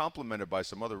 but he's complemented by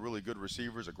some other really good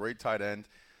receivers, a great tight end,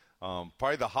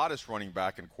 probably the hottest running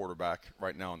back and quarterback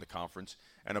right now in the conference,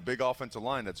 and a big offensive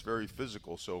line that's very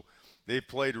physical. So they've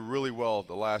played really well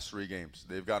the last 3 games.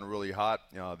 They've gotten really hot.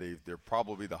 They're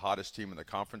probably the hottest team in the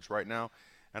conference right now,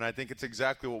 and I think it's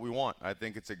exactly what we want. I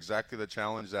think it's exactly the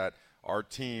challenge that our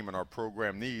team and our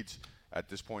program needs at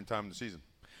this point in time in the season.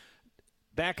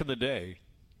 Back in the day,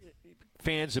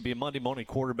 fans would be Monday morning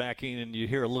quarterbacking, and you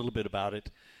hear a little bit about it.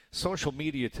 social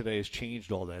media today has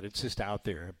changed all that. It's just out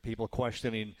there. People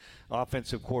questioning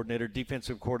offensive coordinator,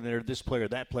 defensive coordinator, this player,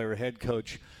 that player, head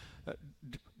coach.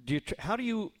 How do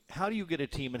you get a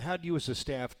team, and how do you as a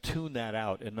staff tune that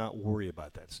out and not worry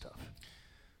about that stuff?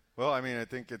 Well, I mean, I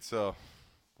think it's what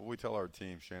we tell our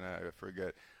team, Shane. I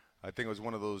forget. I think it was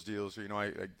one of those deals. You know,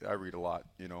 I read a lot.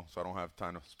 You know, so I don't have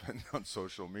time to spend on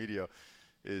social media.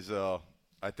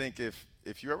 I think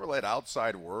if you ever let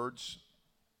outside words,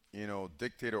 you know,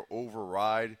 dictate or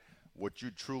override what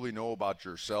you truly know about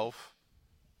yourself,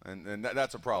 and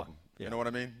that's a problem. Yeah. You know what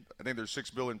I mean? I think there's 6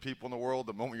 billion people in the world.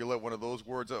 The moment you let one of those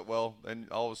words out, well, then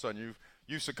all of a sudden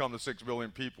you've succumbed to 6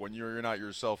 billion people, and you're not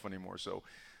yourself anymore. So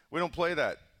we don't play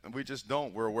that, and we just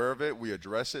don't. We're aware of it. We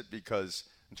address it because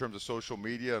in terms of social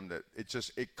media, and that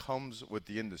it comes with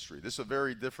the industry. This is a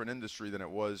very different industry than it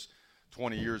was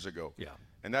 20 years ago. Yeah.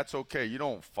 And that's okay. You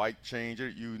don't fight change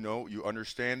it. You know, you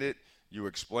understand it. You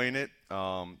explain it.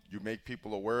 You make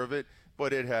people aware of it.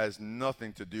 But it has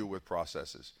nothing to do with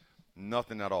processes.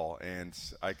 Nothing at all. And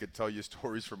I could tell you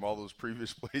stories from all those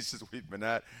previous places we've been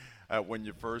at when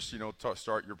you first, you know,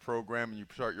 start your program and you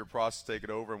start your process, take it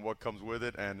over, and what comes with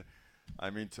it. And, I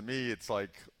mean, to me, it's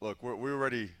like, look, we're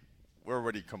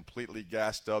already completely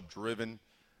gassed up, driven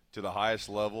to the highest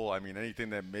level. I mean, anything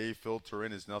that may filter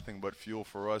in is nothing but fuel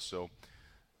for us. So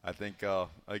I think,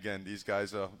 again, these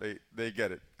guys, they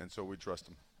get it, and so we trust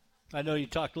them. I know you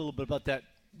talked a little bit about that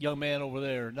young man over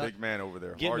there. Big man over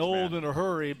there. Getting old in a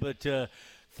hurry, but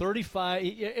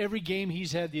 35, every game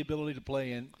he's had the ability to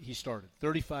play in, he started.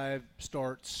 35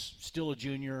 starts, still a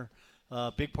junior,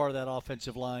 big part of that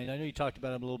offensive line. I know you talked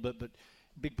about him a little bit, but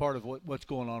big part of what's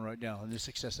going on right now and the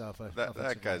success of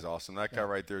that guy's awesome. That guy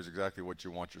right there is exactly what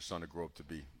you want your son to grow up to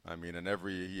be. I mean,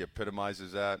 he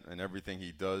epitomizes that, and everything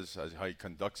he does, how he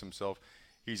conducts himself.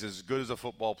 He's as good as a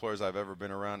football player as I've ever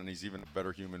been around, and he's even a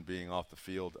better human being off the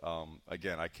field.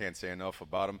 Again, I can't say enough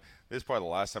about him. This is probably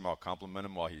the last time I'll compliment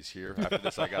him while he's here. After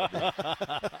this, I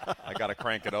got to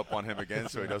crank it up on him again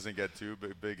so he doesn't get too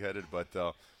big-headed. But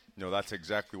you know, that's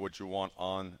exactly what you want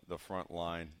on the front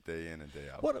line day in and day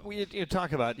out. What you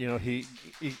talk about, you know, he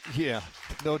yeah,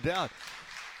 no doubt.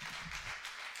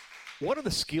 What are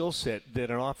the skill set that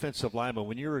an offensive lineman,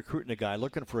 when you're recruiting a guy,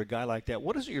 looking for a guy like that,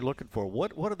 what is it you're looking for?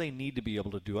 What do they need to be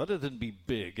able to do other than be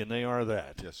big, and they are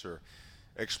that? Yes, sir.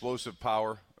 Explosive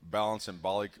power, balance and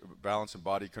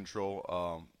body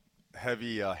control,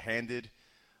 heavy-handed,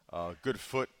 good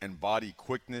foot and body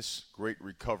quickness, great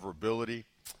recoverability,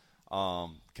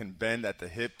 can bend at the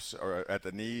hips or at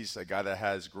the knees, a guy that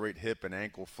has great hip and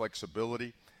ankle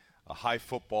flexibility, a high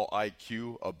football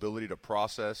IQ, ability to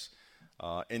process,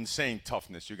 insane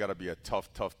toughness. You got to be a tough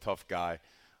guy.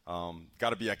 Got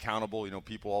to be accountable. You know,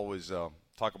 people always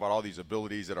talk about all these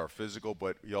abilities that are physical,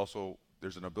 but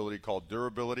there's an ability called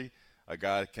durability. A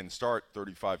guy can start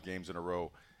 35 games in a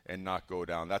row and not go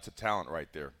down. That's a talent right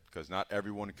there, because not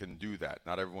everyone can do that.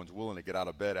 Not everyone's willing to get out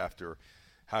of bed after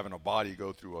having a body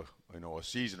go through a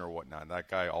season or whatnot. That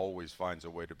guy always finds a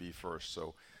way to be first.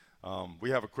 So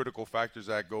we have critical factors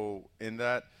that go in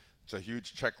that. It's a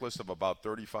huge checklist of about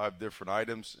 35 different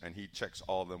items, and he checks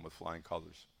all of them with flying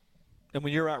colors. And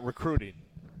when you're out recruiting,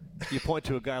 you point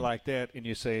to a guy like that and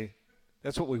you say,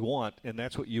 that's what we want, and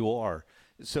that's what you are.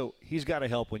 So he's got to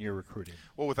help when you're recruiting.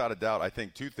 Well, without a doubt, I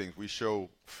think two things. We show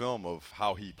film of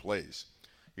how he plays.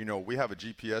 You know, we have a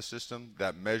GPS system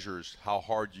that measures how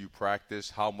hard you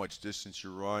practice, how much distance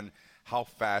you run, how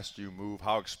fast you move,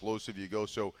 how explosive you go.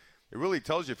 So it really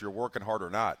tells you if you're working hard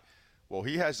or not. Well,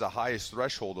 he has the highest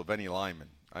threshold of any lineman.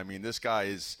 I mean, this guy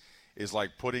is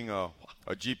like putting a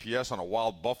GPS on a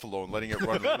wild buffalo and letting it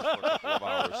run loose for a couple of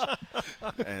hours.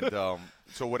 And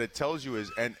so what it tells you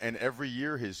is, and every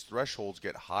year his thresholds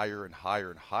get higher and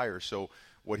higher and higher. So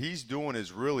what he's doing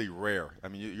is really rare. I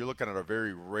mean, you're looking at a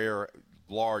very rare,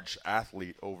 large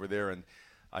athlete over there. And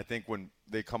I think when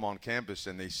they come on campus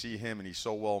and they see him and he's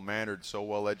so well-mannered, so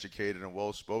well-educated and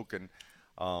well-spoken,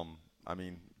 I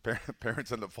mean,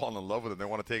 parents end up falling in love with him. They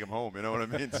want to take him home. You know what I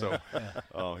mean?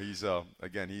 So he's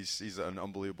an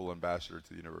unbelievable ambassador to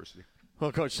the university.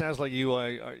 Well, Coach, sounds like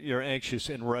you're anxious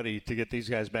and ready to get these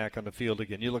guys back on the field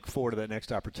again. You look forward to that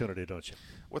next opportunity, don't you?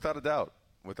 Without a doubt.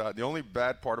 The only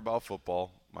bad part about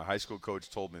football, my high school coach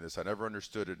told me this. I never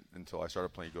understood it until I started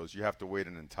playing. He goes, you have to wait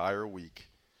an entire week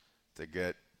to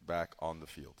get back on the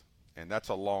field. And that's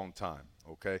a long time,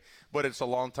 okay? But it's a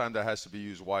long time that has to be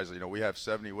used wisely. You know, we have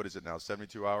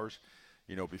 72 hours,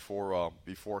 you know, before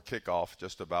kickoff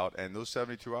just about. And those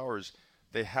 72 hours,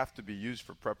 they have to be used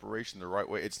for preparation the right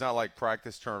way. It's not like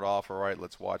practice, turn it off, all right,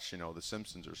 let's watch, you know, The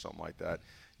Simpsons or something like that.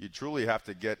 you truly have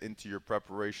to get into your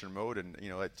preparation mode, and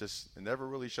it never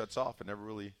really shuts off. It never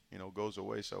really goes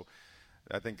away. So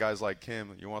I think guys like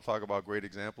him, you want to talk about great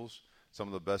examples. Some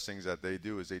of the best things that they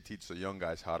do is they teach the young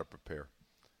guys how to prepare,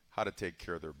 how to take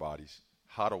care of their bodies,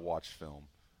 how to watch film,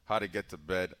 how to get to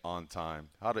bed on time,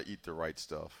 how to eat the right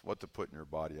stuff, what to put in your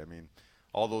body. I mean,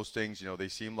 all those things, they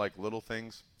seem like little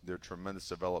things. They're tremendous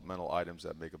developmental items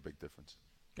that make a big difference.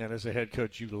 And as a head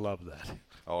coach, you love that.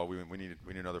 Oh, we need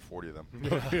another 40 of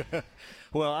them.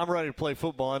 Well, I'm ready to play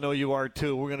football. I know you are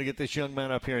too. We're going to get this young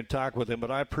man up here and talk with him.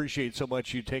 But I appreciate so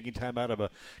much you taking time out of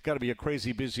got to be a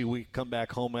crazy busy week. Come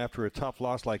back home after a tough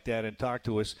loss like that and talk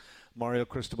to us. Mario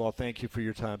Cristobal, thank you for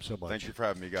your time so much. Thank you for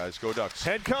having me, guys. Go Ducks.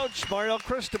 Head coach Mario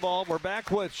Cristobal. We're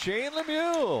back with Shane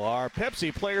Lemieux. Our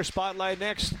Pepsi Player Spotlight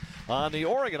next on the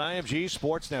Oregon IMG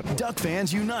Sports Network. Duck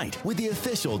fans unite with the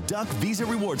official Duck Visa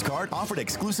Rewards Card offered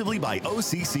exclusively by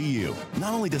OCCU.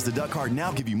 Not only does the Duck Card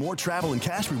now give you more travel and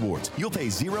cash rewards, you'll pay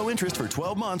 0 interest for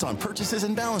 12 months on purchases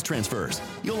and balance transfers.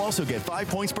 You'll also get 5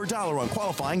 points per dollar on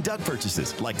qualifying Duck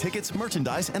purchases, like tickets,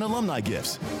 merchandise, and alumni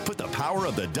gifts. Put the power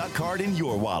of the Duck Card in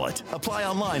your wallet. Apply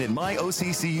online at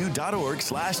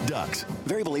myoccu.org/ducks.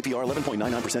 Variable APR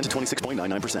 11.99% to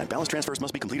 26.99%. Balance transfers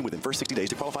must be completed within first 60 days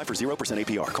to qualify for 0%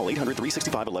 APR. Call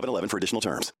 800-365-1111 for additional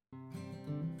terms.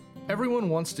 Everyone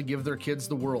wants to give their kids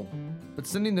the world, but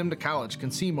sending them to college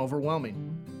can seem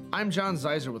overwhelming. I'm John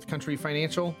Zeiser with Country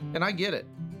Financial, and I get it.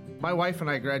 My wife and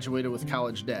I graduated with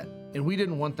college debt, and we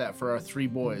didn't want that for our 3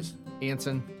 boys,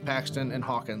 Anson, Paxton, and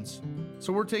Hawkins.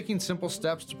 So we're taking simple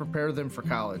steps to prepare them for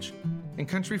college. And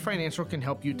Country Financial can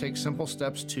help you take simple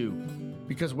steps too.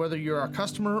 Because whether you're our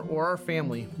customer or our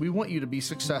family, we want you to be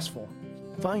successful.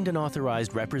 Find an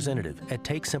authorized representative at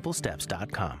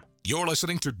TakeSimpleSteps.com. You're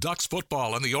listening to Ducks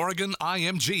football on the Oregon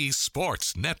IMG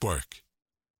Sports Network.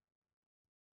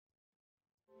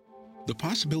 The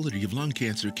possibility of lung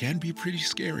cancer can be pretty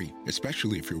scary,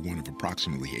 especially if you're one of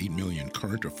approximately 8 million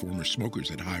current or former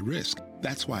smokers at high risk.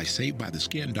 That's why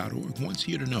SaveByTheScan.org wants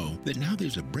you to know that now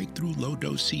there's a breakthrough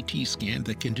low-dose CT scan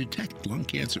that can detect lung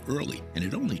cancer early, and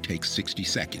it only takes 60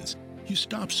 seconds. You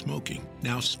stop smoking,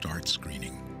 now start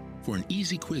screening. For an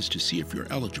easy quiz to see if you're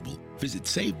eligible, visit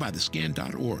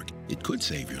SaveByTheScan.org. It could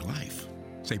save your life.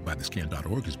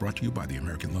 SaveByTheScan.org is brought to you by the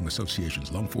American Lung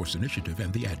Association's Lung Force Initiative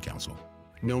and the Ad Council.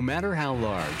 No matter how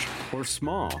large or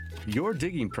small your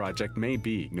digging project may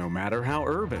be, no matter how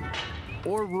urban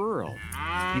or rural,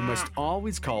 you must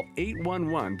always call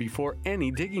 811 before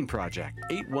any digging project.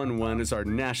 811 is our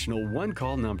national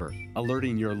one-call number,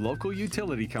 alerting your local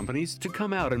utility companies to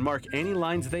come out and mark any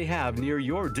lines they have near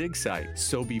your dig site.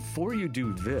 So before you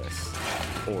do this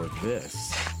or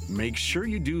this, make sure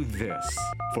you do this.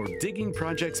 For digging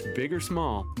projects big or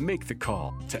small, make the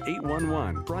call to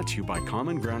 811, brought to you by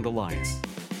Common Ground Alliance.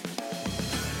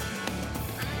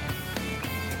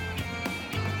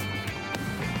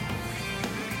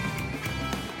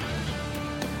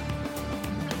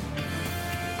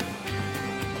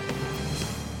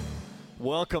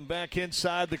 Welcome back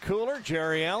inside the cooler.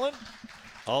 Jerry Allen,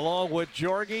 along with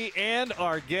Jorgie and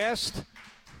our guest,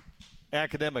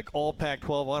 academic All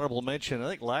Pac-12 honorable mention. I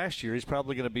think last year he's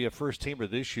probably going to be a first teamer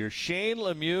this year. Shane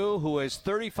Lemieux, who has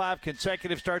 35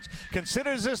 consecutive starts,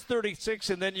 considers this 36,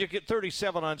 and then you get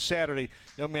 37 on Saturday.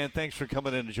 Young man, thanks for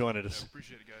coming in and joining us.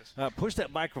 Appreciate it, guys. Push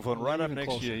that microphone right up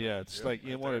next to you. Yeah, it's like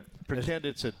you want to pretend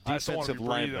it's a defensive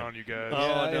lineman. I don't want to be breathing on you guys.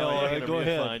 Oh, no, yeah, go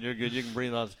ahead. Fine. You're good. You can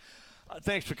breathe on us.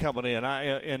 Thanks for coming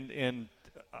in.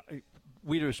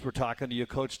 We just were talking to you.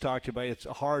 Coach talked to you about it. It's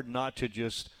hard not to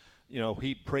just,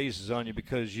 heap praises on you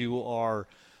because you are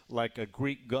like a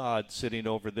Greek god sitting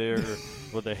over there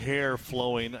with the hair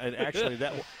flowing. And actually,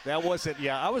 that wasn't.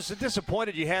 Yeah, I was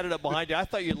disappointed you had it up behind you. I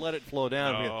thought you'd let it flow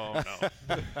down. No.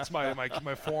 It's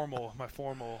my formal.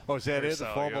 Oh, is that it? The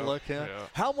formal look? Yeah.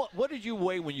 What did you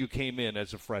weigh when you came in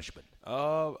as a freshman?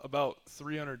 About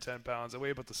 310 pounds. I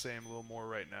weigh about the same, a little more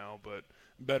right now, but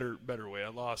better weight. I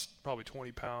lost probably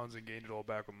 20 pounds and gained it all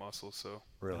back with muscle. So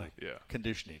really, yeah,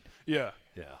 conditioning. Yeah.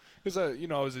 Because I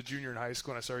was a junior in high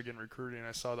school and I started getting recruited, and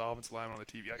I saw the offensive lineman on the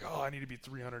TV. Like, I need to be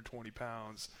 320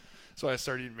 pounds. So I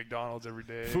started eating McDonald's every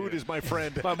day. Food is my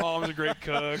friend. My mom's a great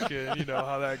cook, and you know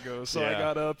how that goes. So I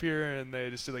got up here, and they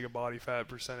just did like a body fat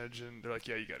percentage, and they're like,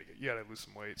 "Yeah, you gotta lose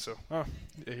some weight." So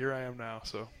here I am now.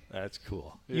 So that's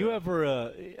cool. Yeah. You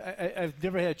ever? I've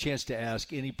never had a chance to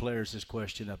ask any players this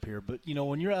question up here, but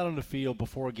when you're out on the field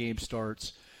before a game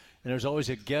starts, and there's always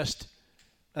a guest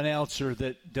announcer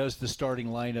that does the starting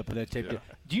lineup and that type.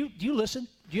 Do you listen?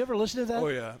 Do you ever listen to that? Oh,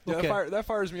 yeah. Okay. That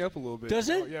fires me up a little bit. Does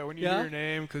it? Yeah, when you hear your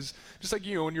name, because just like,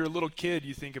 when you're a little kid,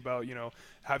 you think about,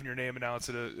 having your name announced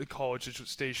at a college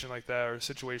station like that or a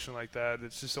situation like that.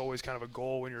 It's just always kind of a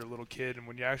goal when you're a little kid, and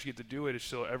when you actually get to do it, it's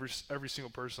still every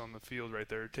single person on the field right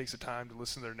there. It takes the time to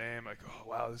listen to their name, like, oh,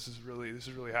 wow, this is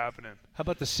really happening. How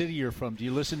about the city you're from? Do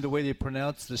you listen to the way they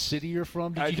pronounce the city you're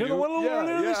from? Did you do. want to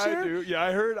learn this year? I do. Yeah,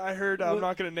 I heard. I'm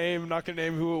not going to name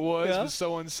who it was, but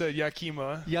someone said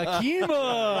Yakima.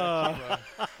 Yakima.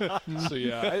 So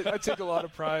yeah, I take a lot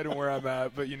of pride in where I'm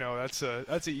at, but that's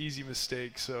an easy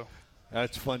mistake. So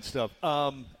that's fun stuff.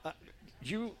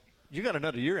 You got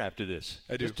another year after this.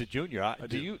 I do. Just a junior. I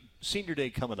do. Senior day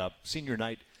coming up, senior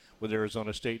night with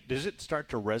Arizona State. Does it start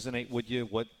to resonate with you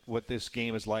what this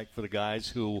game is like for the guys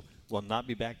who will not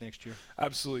be back next year?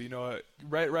 Absolutely.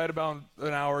 Right about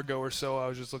an hour ago or so, I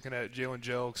was just looking at Jalen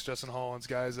Jelks, Justin Hollins,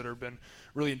 guys that have been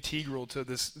really integral to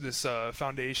this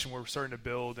foundation we're starting to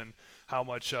build, and how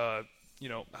much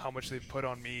they've put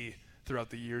on me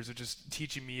throughout the years of just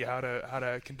teaching me how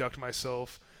to conduct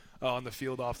myself on the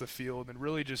field, off the field, and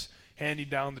really just handing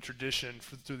down the tradition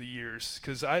through the years.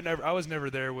 Because I was never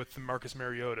there with the Marcus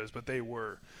Mariotas, but they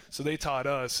were. So they taught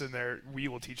us, and we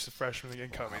will teach the freshmen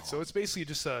incoming. Wow. So it's basically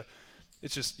just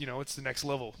it's the next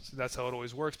level. So that's how it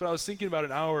always works. But I was thinking about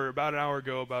an hour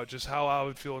ago about just how I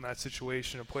would feel in that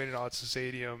situation of playing at Autzen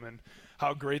Stadium, and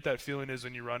how great that feeling is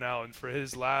when you run out. And for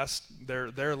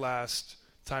their last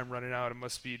time running out, it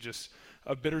must be just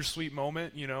a bittersweet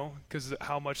moment, because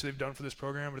how much they've done for this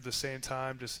program, but at the same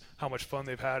time, just how much fun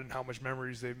they've had and how much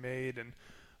memories they've made. And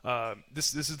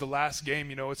this is the last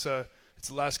game. It's the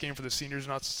last game for the seniors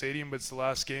in Autzen Stadium, but it's the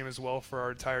last game as well for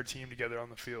our entire team together on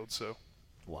the field. So.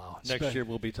 Wow. Next year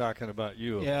we'll be talking about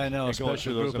you. Yeah, I know.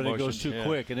 Especially group, and it goes too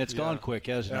quick, and it's gone quick,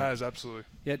 hasn't it? It has, absolutely.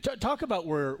 Yeah, talk about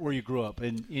where you grew up,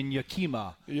 in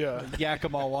Yakima. Yeah.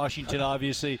 Yakima, Washington,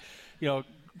 obviously.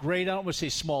 Great, I don't want to say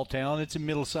small town. It's a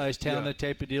middle-sized town, that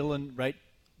type of deal, and right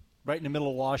in the middle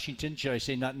of Washington, should I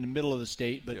say, not in the middle of the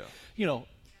state, but,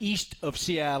 east of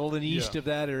Seattle and east of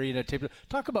that area, that type of.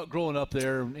 Talk about growing up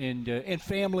there and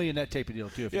family and that type of deal,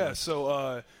 too.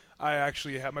 So I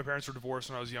actually had, my parents were divorced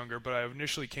when I was younger, but I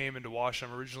initially came into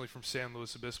Washington. I'm originally from San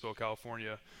Luis Obispo,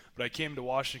 California, but I came to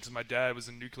Washington because my dad was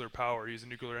in nuclear power. He was a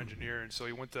nuclear engineer, and so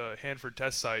he went to Hanford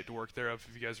Test Site to work there, if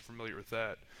you guys are familiar with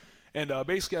that. And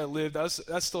basically I lived,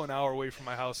 that's still an hour away from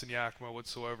my house in Yakima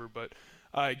whatsoever, but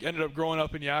I ended up growing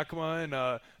up in Yakima, and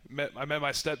I met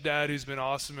my stepdad, who's been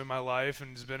awesome in my life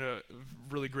and has been a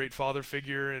really great father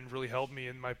figure and really helped me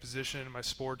in my position and my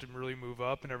sport to really move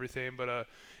up and everything. But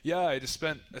I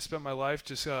spent my life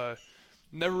just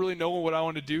never really knowing what I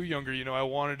wanted to do younger. I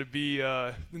wanted to be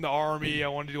in the Army. I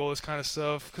wanted to do all this kind of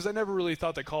stuff because I never really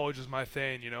thought that college was my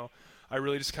thing. I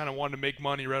really just kind of wanted to make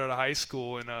money right out of high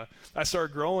school, and I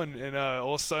started growing, and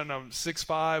all of a sudden I'm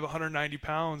 6'5", 190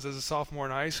 pounds as a sophomore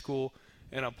in high school.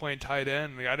 And I'm playing tight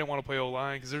end. I didn't want to play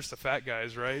O-line because there's the fat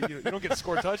guys, right? You don't get to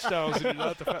score touchdowns when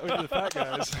you're the fat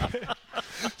guys.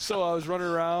 So I was running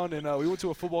around, and we went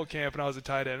to a football camp, and I was a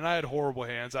tight end. And I had horrible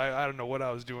hands. I don't know what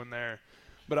I was doing there.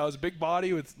 But I was a big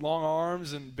body with long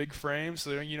arms and big frame. So,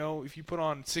 if you put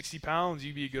on 60 pounds,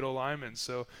 you'd be a good O-lineman.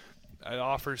 So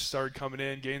offers started coming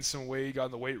in, gained some weight, got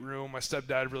in the weight room. My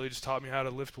stepdad really just taught me how to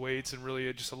lift weights and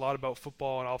really just a lot about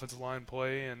football and offensive line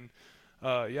play. And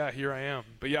here I am.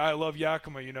 But I love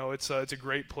Yakima. It's a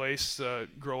great place to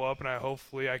grow up, and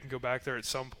hopefully I can go back there at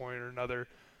some point or another.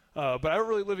 But I don't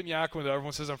really live in Yakima, though.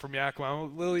 Everyone says I'm from Yakima.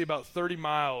 I'm literally about 30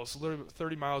 miles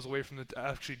away from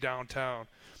actually downtown.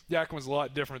 Yakima's a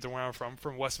lot different than where I'm from. I'm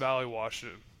from West Valley,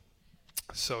 Washington.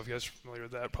 So if you guys are familiar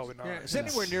with that, probably not. Yeah, is that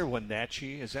anywhere near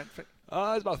Wenatchee? Is that?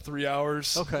 It's about 3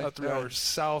 hours. Okay. About 3 hours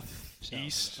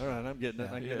southeast. All right, I'm getting it.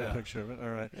 I get a picture of it. All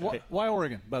right. Why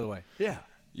Oregon, by the way? Yeah.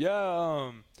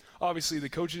 Yeah, obviously the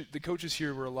coaches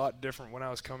here were a lot different when I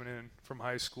was coming in from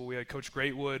high school. We had Coach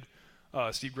Greatwood,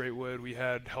 Steve Greatwood. We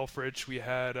had Helfrich. We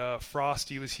had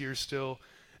Frosty was here still.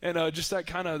 And just that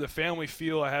kind of the family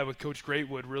feel I had with Coach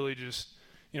Greatwood really just,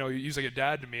 he was like a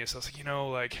dad to me. So I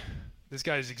was like, this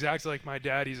guy is exactly like my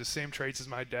dad. He's the same traits as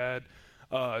my dad.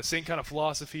 Same kind of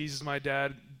philosophies as my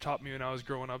dad taught me when I was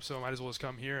growing up, so I might as well just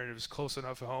come here. And it was close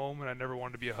enough at home, and I never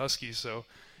wanted to be a Husky, so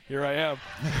here I am.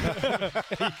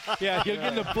 Yeah, you'll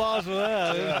get an applause for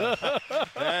that.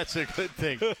 That's a good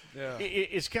thing. Yeah.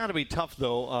 It's got to be tough,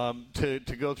 though, to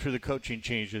go through the coaching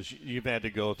changes you've had to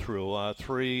go through.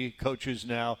 3 coaches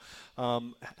now.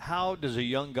 How does a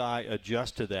young guy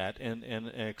adjust to that and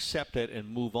accept it and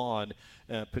move on,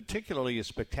 particularly as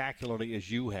spectacularly as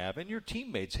you have and your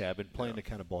teammates have in playing the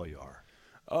kind of ball you are?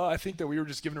 I think that we were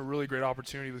just given a really great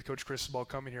opportunity with Coach Cristobal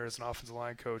coming here as an offensive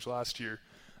line coach last year.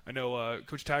 I know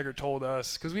Coach Taggart told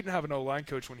us, because we didn't have an O-line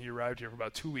coach when he arrived here for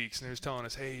about 2 weeks, and he was telling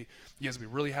us, hey, you guys will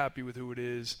be really happy with who it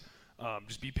is.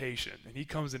 Just be patient. And he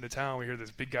comes into town. We hear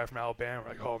this big guy from Alabama. We're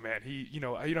like, oh, man, you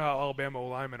know how Alabama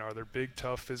O-linemen are. They're big,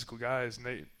 tough, physical guys,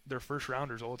 and they're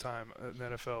first-rounders all the time in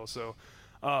the NFL. So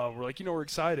we're like, we're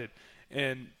excited.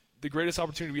 And the greatest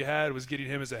opportunity we had was getting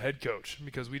him as a head coach,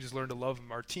 because we just learned to love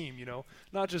him, our team,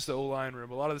 not just the O-line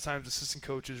room. A lot of the times assistant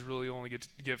coaches really only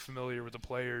get familiar with the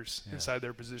players inside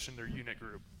their position, their unit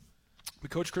group.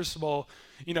 But Coach Cristobal,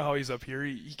 you know how he's up here.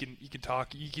 He can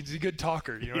talk. He's a good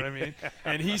talker. You know what I mean?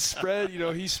 And he spread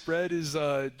his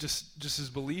just his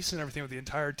beliefs and everything with the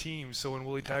entire team. So when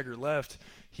Willie Taggart left,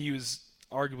 he was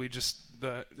arguably just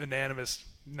the unanimous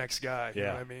next guy. You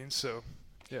know what I mean? So.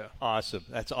 Yeah. Awesome.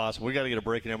 That's awesome. We got to get a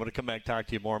break, and I'm going to come back and talk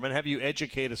to you more. I'm going to have you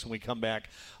educate us when we come back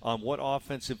on what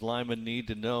offensive linemen need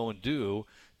to know and do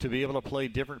to be able to play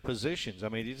different positions. I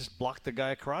mean, you just blocked the guy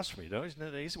across from you.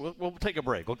 We'll take a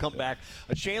break. We'll come back.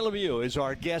 Shane Lemieux is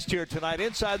our guest here tonight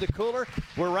inside the Cooler.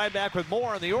 We're right back with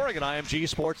more on the Oregon IMG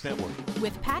Sports Network.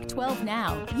 With Pac-12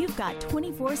 Now, you've got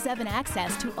 24/7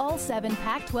 access to all 7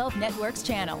 Pac-12 Network's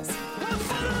channels.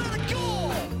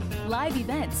 Live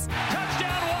events.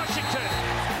 Touchdown,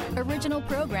 Washington! Original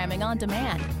programming on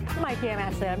demand. Hi, I'm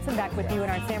Ashley Adamson, back with you in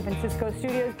our San Francisco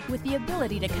studios. With the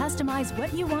ability to customize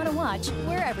what you want to watch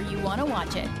wherever you want to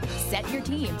watch it. Set your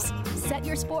teams, set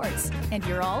your sports, and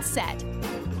you're all set.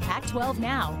 Pac-12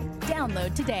 Now.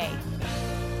 Download today.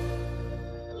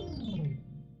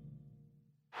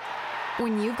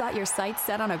 When you've got your sights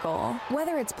set on a goal,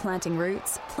 whether it's planting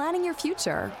roots, planning your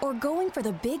future, or going for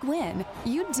the big win,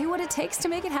 you do what it takes to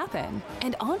make it happen.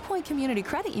 And On Point Community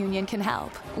Credit Union can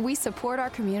help. We support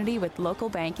our community with local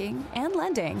banking and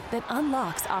lending that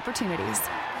unlocks opportunities.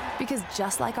 Because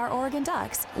just like our Oregon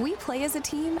Ducks, we play as a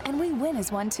team and we win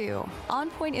as one too. On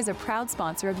Point is a proud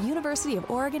sponsor of University of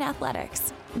Oregon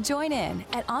Athletics. Join in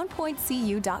at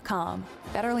onpointcu.com.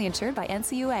 Federally insured by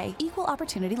NCUA, Equal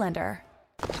Opportunity Lender.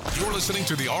 You're listening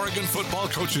to the Oregon Football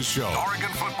Coaches Show. Oregon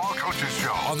Football Coaches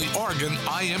Show on the Oregon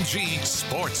IMG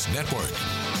Sports Network.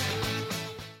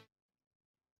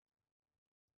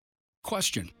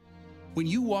 Question. When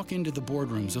you walk into the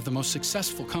boardrooms of the most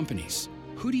successful companies,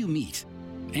 who do you meet?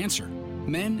 Answer.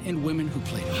 Men and women who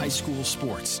played high school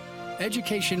sports.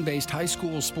 Education-based high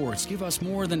school sports give us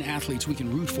more than athletes we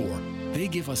can root for. They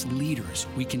give us leaders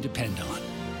we can depend on.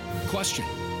 Question.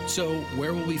 So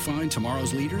where will we find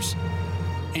tomorrow's leaders?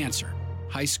 Answer.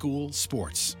 High school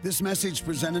sports. This message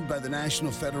presented by the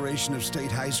National Federation of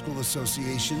State High School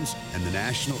Associations and the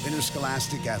National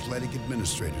Interscholastic Athletic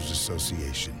Administrators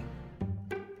Association.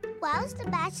 Why was the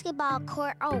basketball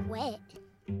court all wet?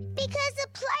 Because the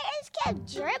players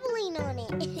kept dribbling on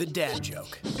it. The dad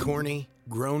joke. Corny,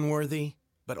 groan-worthy,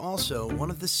 but also one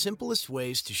of the simplest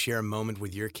ways to share a moment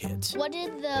with your kids. What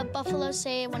did the buffalo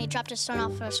say when he dropped his son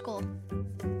off for school?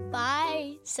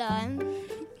 Bye, son.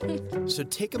 So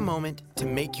take a moment to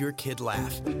make your kid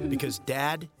laugh, because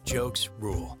dad jokes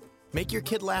rule. Make your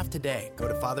kid laugh today. Go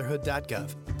to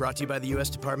fatherhood.gov. Brought to you by the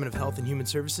U.S. Department of Health and Human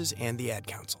Services and the Ad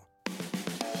Council.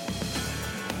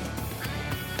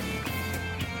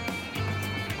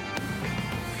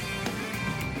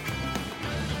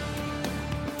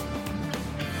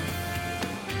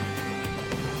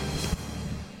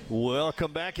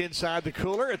 Welcome back inside the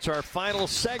Cooler. It's our final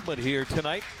segment here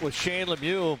tonight with Shane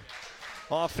Lemieux,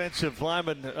 offensive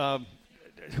lineman,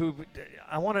 who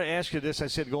I want to ask you this. I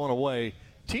said going away.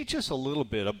 Teach us a little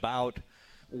bit about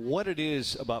what it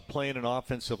is about playing an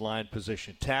offensive line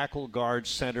position. Tackle, guard,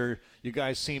 center. You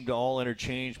guys seem to all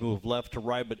interchange, move left to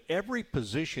right, but every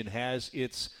position has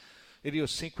its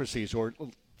idiosyncrasies or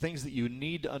things that you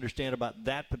need to understand about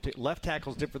that particular. Left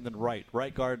tackle is different than right.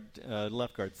 Right guard,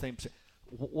 left guard, same.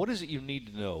 What is it you need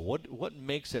to know? What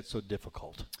makes it so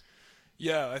difficult?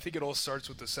 Yeah, I think it all starts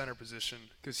with the center position,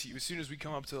 because as soon as we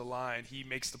come up to the line, he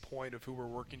makes the point of who we're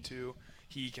working to.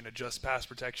 He can adjust pass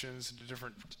protections into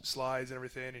different slides and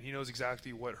everything, and he knows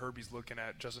exactly what Herbie's looking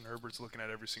at, Justin Herbert's looking at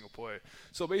every single play.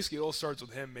 So basically it all starts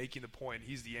with him making the point.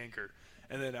 He's the anchor.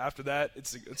 And then after that,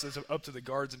 it's up to the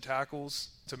guards and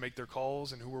tackles to make their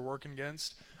calls and who we're working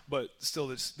against. But still,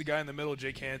 the guy in the middle,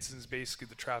 Jake Hansen, is basically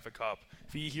the traffic cop.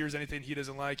 If he hears anything he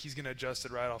doesn't like, he's going to adjust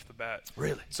it right off the bat.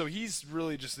 Really? So he's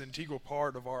really just an integral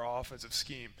part of our offensive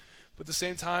scheme. But at the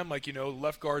same time,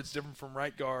 left guard's different from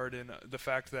right guard, and the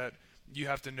fact that you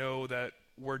have to know that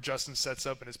where Justin sets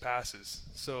up in his passes.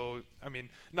 So, I mean,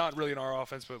 not really in our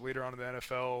offense, but later on in the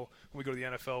NFL, when we go to the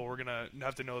NFL, we're going to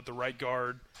have to know that the right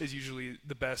guard is usually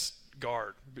the best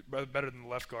guard, better than the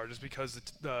left guard, just because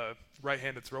the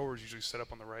right-handed thrower is usually set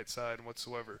up on the right side and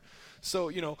whatsoever. So,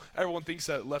 you know, everyone thinks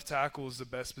that left tackle is the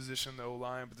best position in the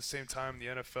O-line, but at the same time, in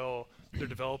the NFL, they're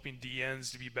developing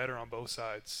DNs to be better on both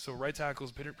sides. So right tackle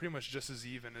is pretty much just as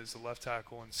even as the left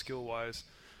tackle and skill-wise.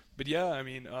 But, yeah, I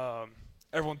mean,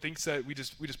 everyone thinks that we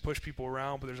just push people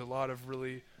around, but there's a lot of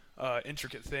really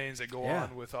intricate things that go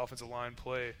on with offensive line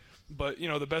play. But, you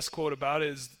know, the best quote about it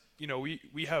is, you know,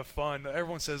 we have fun.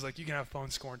 Everyone says, like, you can have fun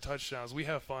scoring touchdowns. We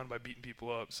have fun by beating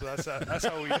people up. So that's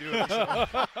how we do it.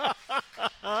 So.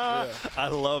 Yeah. I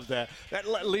love that.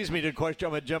 That leads me to a question.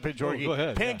 I'm going to jump in, Jorgie. Go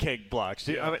ahead. Pancake blocks.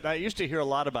 Yeah. I mean, I used to hear a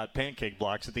lot about pancake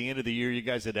blocks. At the end of the year, you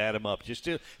guys would add them up.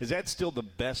 Is that still the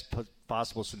best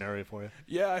possible scenario for you?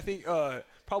 Yeah, I think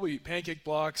probably pancake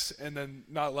blocks and then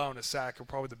not allowing a sack are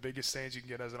probably the biggest things you can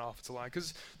get as an offensive line,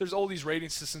 because there's all these rating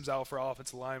systems out for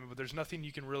offensive linemen, but there's nothing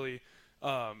you can really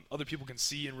other people can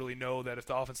see and really know that if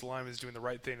the offensive lineman is doing the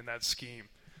right thing in that scheme.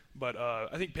 But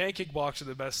I think pancake blocks are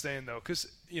the best thing, though, because,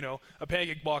 you know, a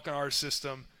pancake block in our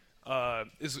system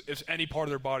is if any part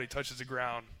of their body touches the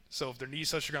ground. So if their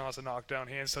knees touch the ground, that's a knockdown.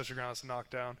 Hands touch the ground, that's a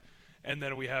knockdown. And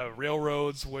then we have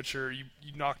railroads, which are you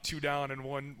knock 2 down in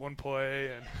one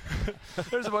play, and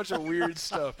there's a bunch of weird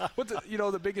stuff. But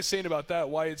the biggest thing about that,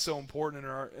 why it's so important in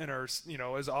our you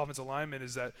know, as offensive linemen,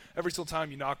 is that every single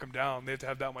time you knock them down, they have to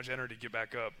have that much energy to get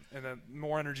back up, and then the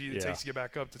more energy it takes to get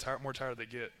back up, the more tired they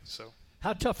get. So.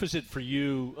 How tough is it for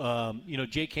you? You know,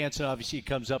 Jake Hansen obviously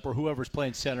comes up, or whoever's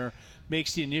playing center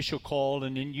makes the initial call,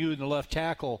 and then you and the left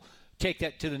tackle take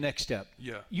that to the next step.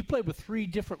 Yeah. You played with 3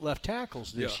 different left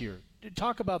tackles this year.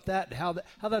 Talk about that and how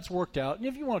that's worked out. And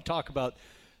if you want to talk about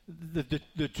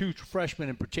the 2 freshmen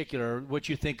in particular, what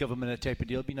you think of them in that type of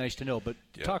deal, it'd be nice to know. But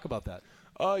talk about that.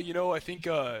 You know, I think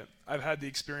I've had the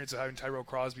experience of having Tyrell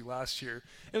Crosby last year.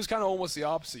 It was kind of almost the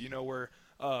opposite, you know, where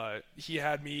he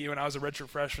had me when I was a redshirt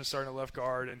freshman starting at left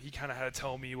guard, and he kind of had to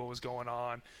tell me what was going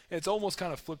on. And it's almost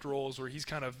kind of flipped roles where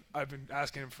I've been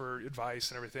asking him for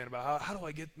advice and everything about how do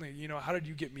I get, you know, how did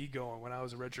you get me going when I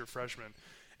was a redshirt freshman?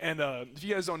 And if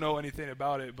you guys don't know anything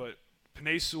about it, but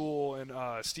Penei Sewell and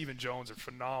Stephen Jones are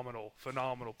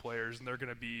phenomenal players, and they're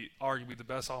going to be arguably the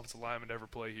best offensive linemen to ever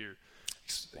play here.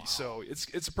 Wow. So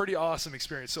it's a pretty awesome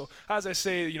experience. So as I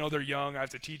say, you know, they're young. I have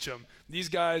to teach them. These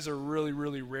guys are really,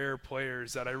 really rare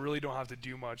players that I really don't have to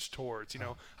do much towards. You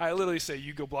know, I literally say,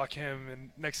 you go block him,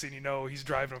 and next thing you know, he's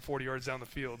driving 40 yards down the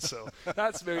field. So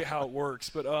that's maybe how it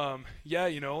works. But yeah,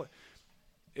 you know,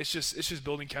 it's just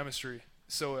building chemistry.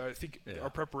 So I think our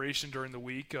preparation during the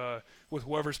week with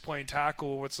whoever's playing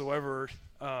tackle whatsoever,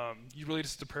 you really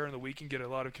just prepare in the week and get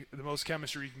the most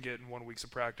chemistry you can get in 1 week of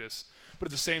practice. But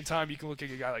at the same time, you can look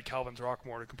at a guy like Calvin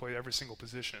Throckmorton who can play every single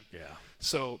position. Yeah.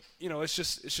 So, you know, it's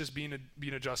just being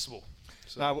adjustable.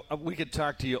 So. Now, we could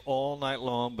talk to you all night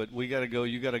long, but we got to go.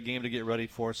 You got a game to get ready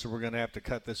for, so we're going to have to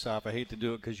cut this off. I hate to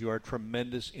do it because you are a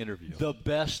tremendous interview. The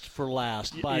best for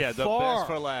last, by far. the best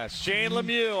for last. Shane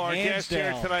Lemieux, our guest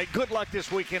here tonight. Good luck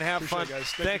this weekend. Have Appreciate fun. It,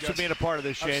 guys. Thanks for being a part of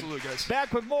this, Shane. Absolutely, guys.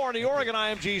 Back with more on the Oregon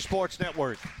IMG Sports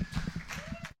Network.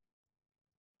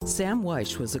 Sam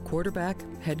Weish was a quarterback,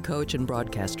 head coach, and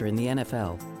broadcaster in the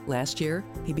NFL. Last year,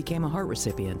 he became a heart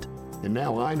recipient. And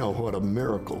now I know what a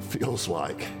miracle feels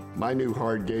like. My new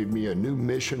heart gave me a new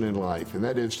mission in life, and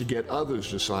that is to get others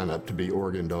to sign up to be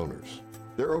organ donors.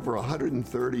 There are over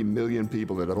 130 million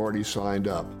people that have already signed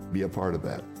up. Be a part of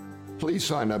that. Please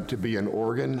sign up to be an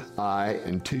organ, eye,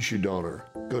 and tissue donor.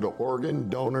 Go to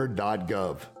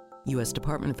organdonor.gov. U.S.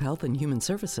 Department of Health and Human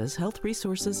Services, Health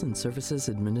Resources and Services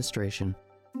Administration.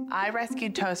 I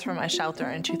rescued Toast from a shelter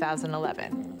in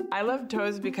 2011. I love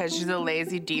Toast because she's a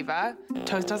lazy diva.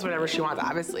 Toast does whatever she wants,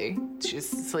 obviously. She's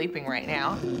sleeping right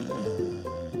now.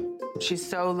 She's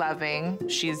so loving.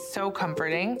 She's so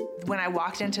comforting. When I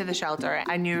walked into the shelter,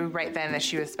 I knew right then that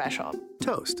she was special.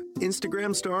 Toast,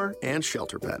 Instagram star, and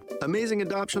shelter pet. Amazing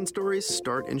adoption stories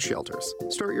start in shelters.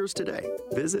 Start yours today.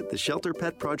 Visit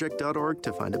theshelterpetproject.org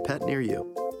to find a pet near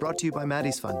you. Brought to you by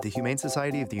Maddie's Fund, the Humane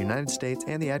Society of the United States,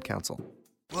 and the Ad Council.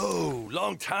 Whoa,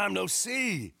 long time no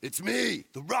see. It's me,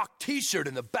 the Rock t-shirt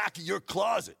in the back of your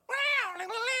closet.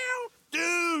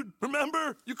 Dude,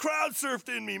 remember? You crowd surfed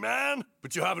in me, man.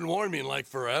 But you haven't worn me in like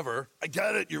forever. I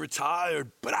get it, you're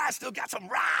retired, but I still got some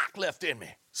rock left in me.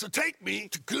 So take me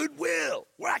to Goodwill,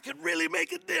 where I can really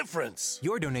make a difference.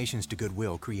 Your donations to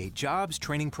Goodwill create jobs,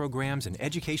 training programs, and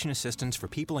education assistance for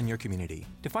people in your community.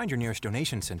 To find your nearest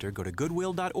donation center, go to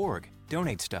goodwill.org.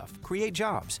 Donate stuff. Create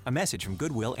jobs. A message from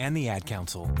Goodwill and the Ad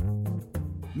Council.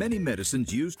 Many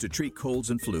medicines used to treat colds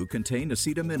and flu contain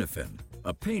acetaminophen,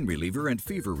 a pain reliever and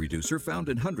fever reducer found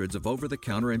in hundreds of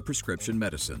over-the-counter and prescription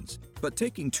medicines. But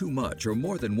taking too much or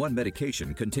more than one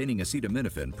medication containing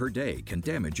acetaminophen per day can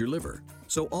damage your liver.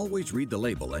 So always read the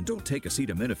label and don't take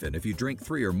acetaminophen if you drink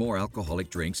 3 or more alcoholic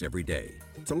drinks every day.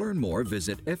 To learn more,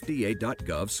 visit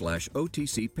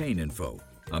fda.gov/OTC pain info.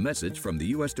 A message from the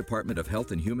U.S. Department of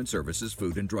Health and Human Services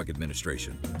Food and Drug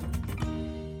Administration.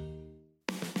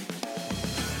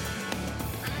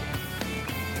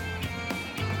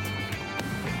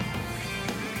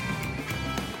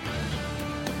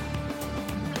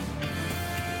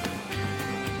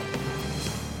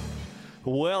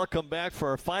 Welcome back for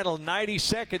our final 90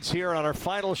 seconds here on our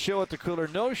final show at the Cooler.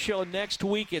 No show next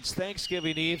week. It's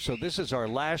Thanksgiving Eve, so this is our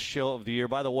last show of the year.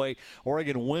 By the way,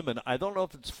 Oregon women, I don't know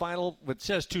if it's final, but it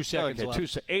says 2 seconds left.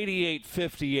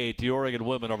 88-58, the Oregon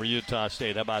women over Utah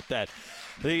State. How about that?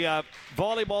 The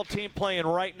volleyball team playing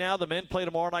right now. The men play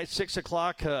tomorrow night, 6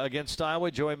 o'clock against Iowa.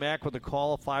 Joey Mack with the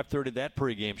call at 5:30, that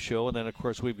pregame show. And then, of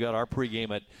course, we've got our pregame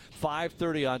at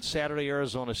 5:30 on Saturday,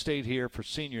 Arizona State here for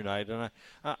senior night. And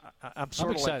I'm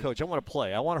sort of like Coach. I want to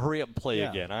play. I want to hurry up and play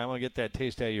again. I want to get that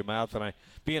taste out of your mouth. And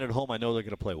being at home, I know they're going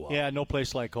to play well. Yeah, no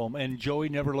place like home. And Joey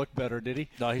never looked better, did he?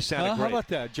 No, he sounded great. How about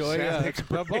that, Joey? It's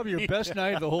probably your best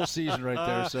night of the whole season right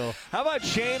there. So how about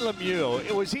Shane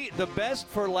Lemieux? Was he the best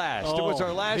for last? It was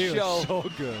our last show. So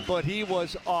good. But he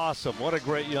was awesome. What a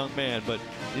great young man. But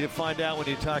you find out when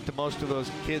you talk to most of those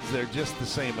kids, they're just the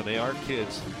same. And they are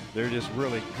kids. They're just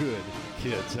really good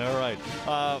kids. All right.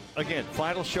 Again,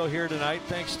 final show here tonight.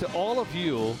 Thanks to all of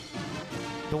you,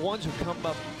 the ones who come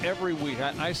up every week.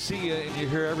 I see you and you're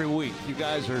here every week. You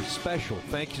guys are special.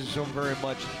 Thank you so very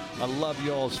much. I love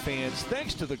you all as fans.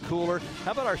 Thanks to the Cooler.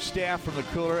 How about our staff from the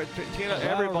Cooler? Tina,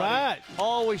 everybody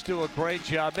always do a great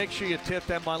job. Make sure you tip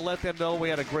them on. Let them know we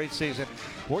had a great season.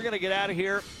 We're going to get out of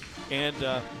here and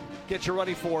get you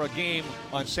ready for a game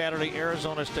on Saturday,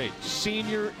 Arizona State.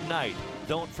 Senior night.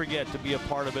 Don't forget to be a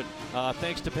part of it.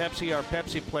 Thanks to Pepsi, our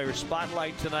Pepsi Player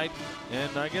Spotlight tonight.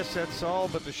 And I guess that's all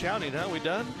but the shouting, huh? We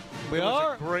done? We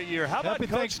are. A great year. How Happy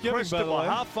about Thanksgiving, Cristobal? by the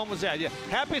way. How fun was that? Yeah.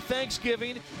 Happy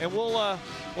Thanksgiving. And we'll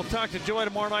talk to Joey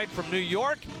tomorrow night from New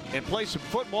York and play some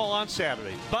football on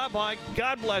Saturday. Bye-bye.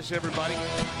 God bless everybody.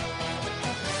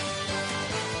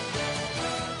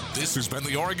 This has been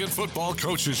the Oregon Football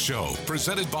Coaches Show,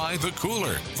 presented by The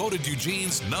Cooler, voted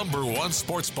Eugene's #1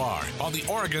 sports bar on the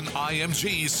Oregon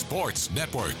IMG Sports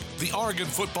Network. The Oregon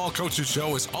Football Coaches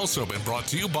Show has also been brought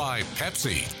to you by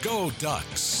Pepsi. Go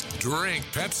Ducks. Drink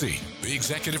Pepsi. The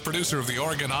executive producer of the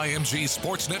Oregon IMG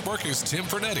Sports Network is Tim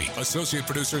Fernetti. Associate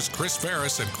producers Chris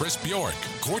Ferris and Chris Bjork.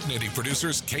 Coordinating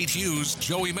producers Kate Hughes,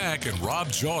 Joey Mack, and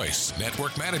Rob Joyce.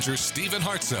 Network manager Stephen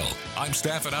Hartzell. I'm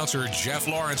staff announcer Jeff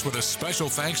Lawrence with a special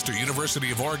thanks to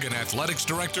University of Oregon Athletics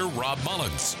Director Rob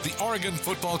Mullins. The Oregon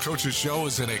Football Coaches Show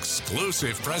is an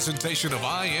exclusive presentation of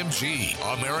IMG,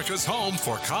 America's home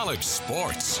for college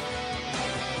sports.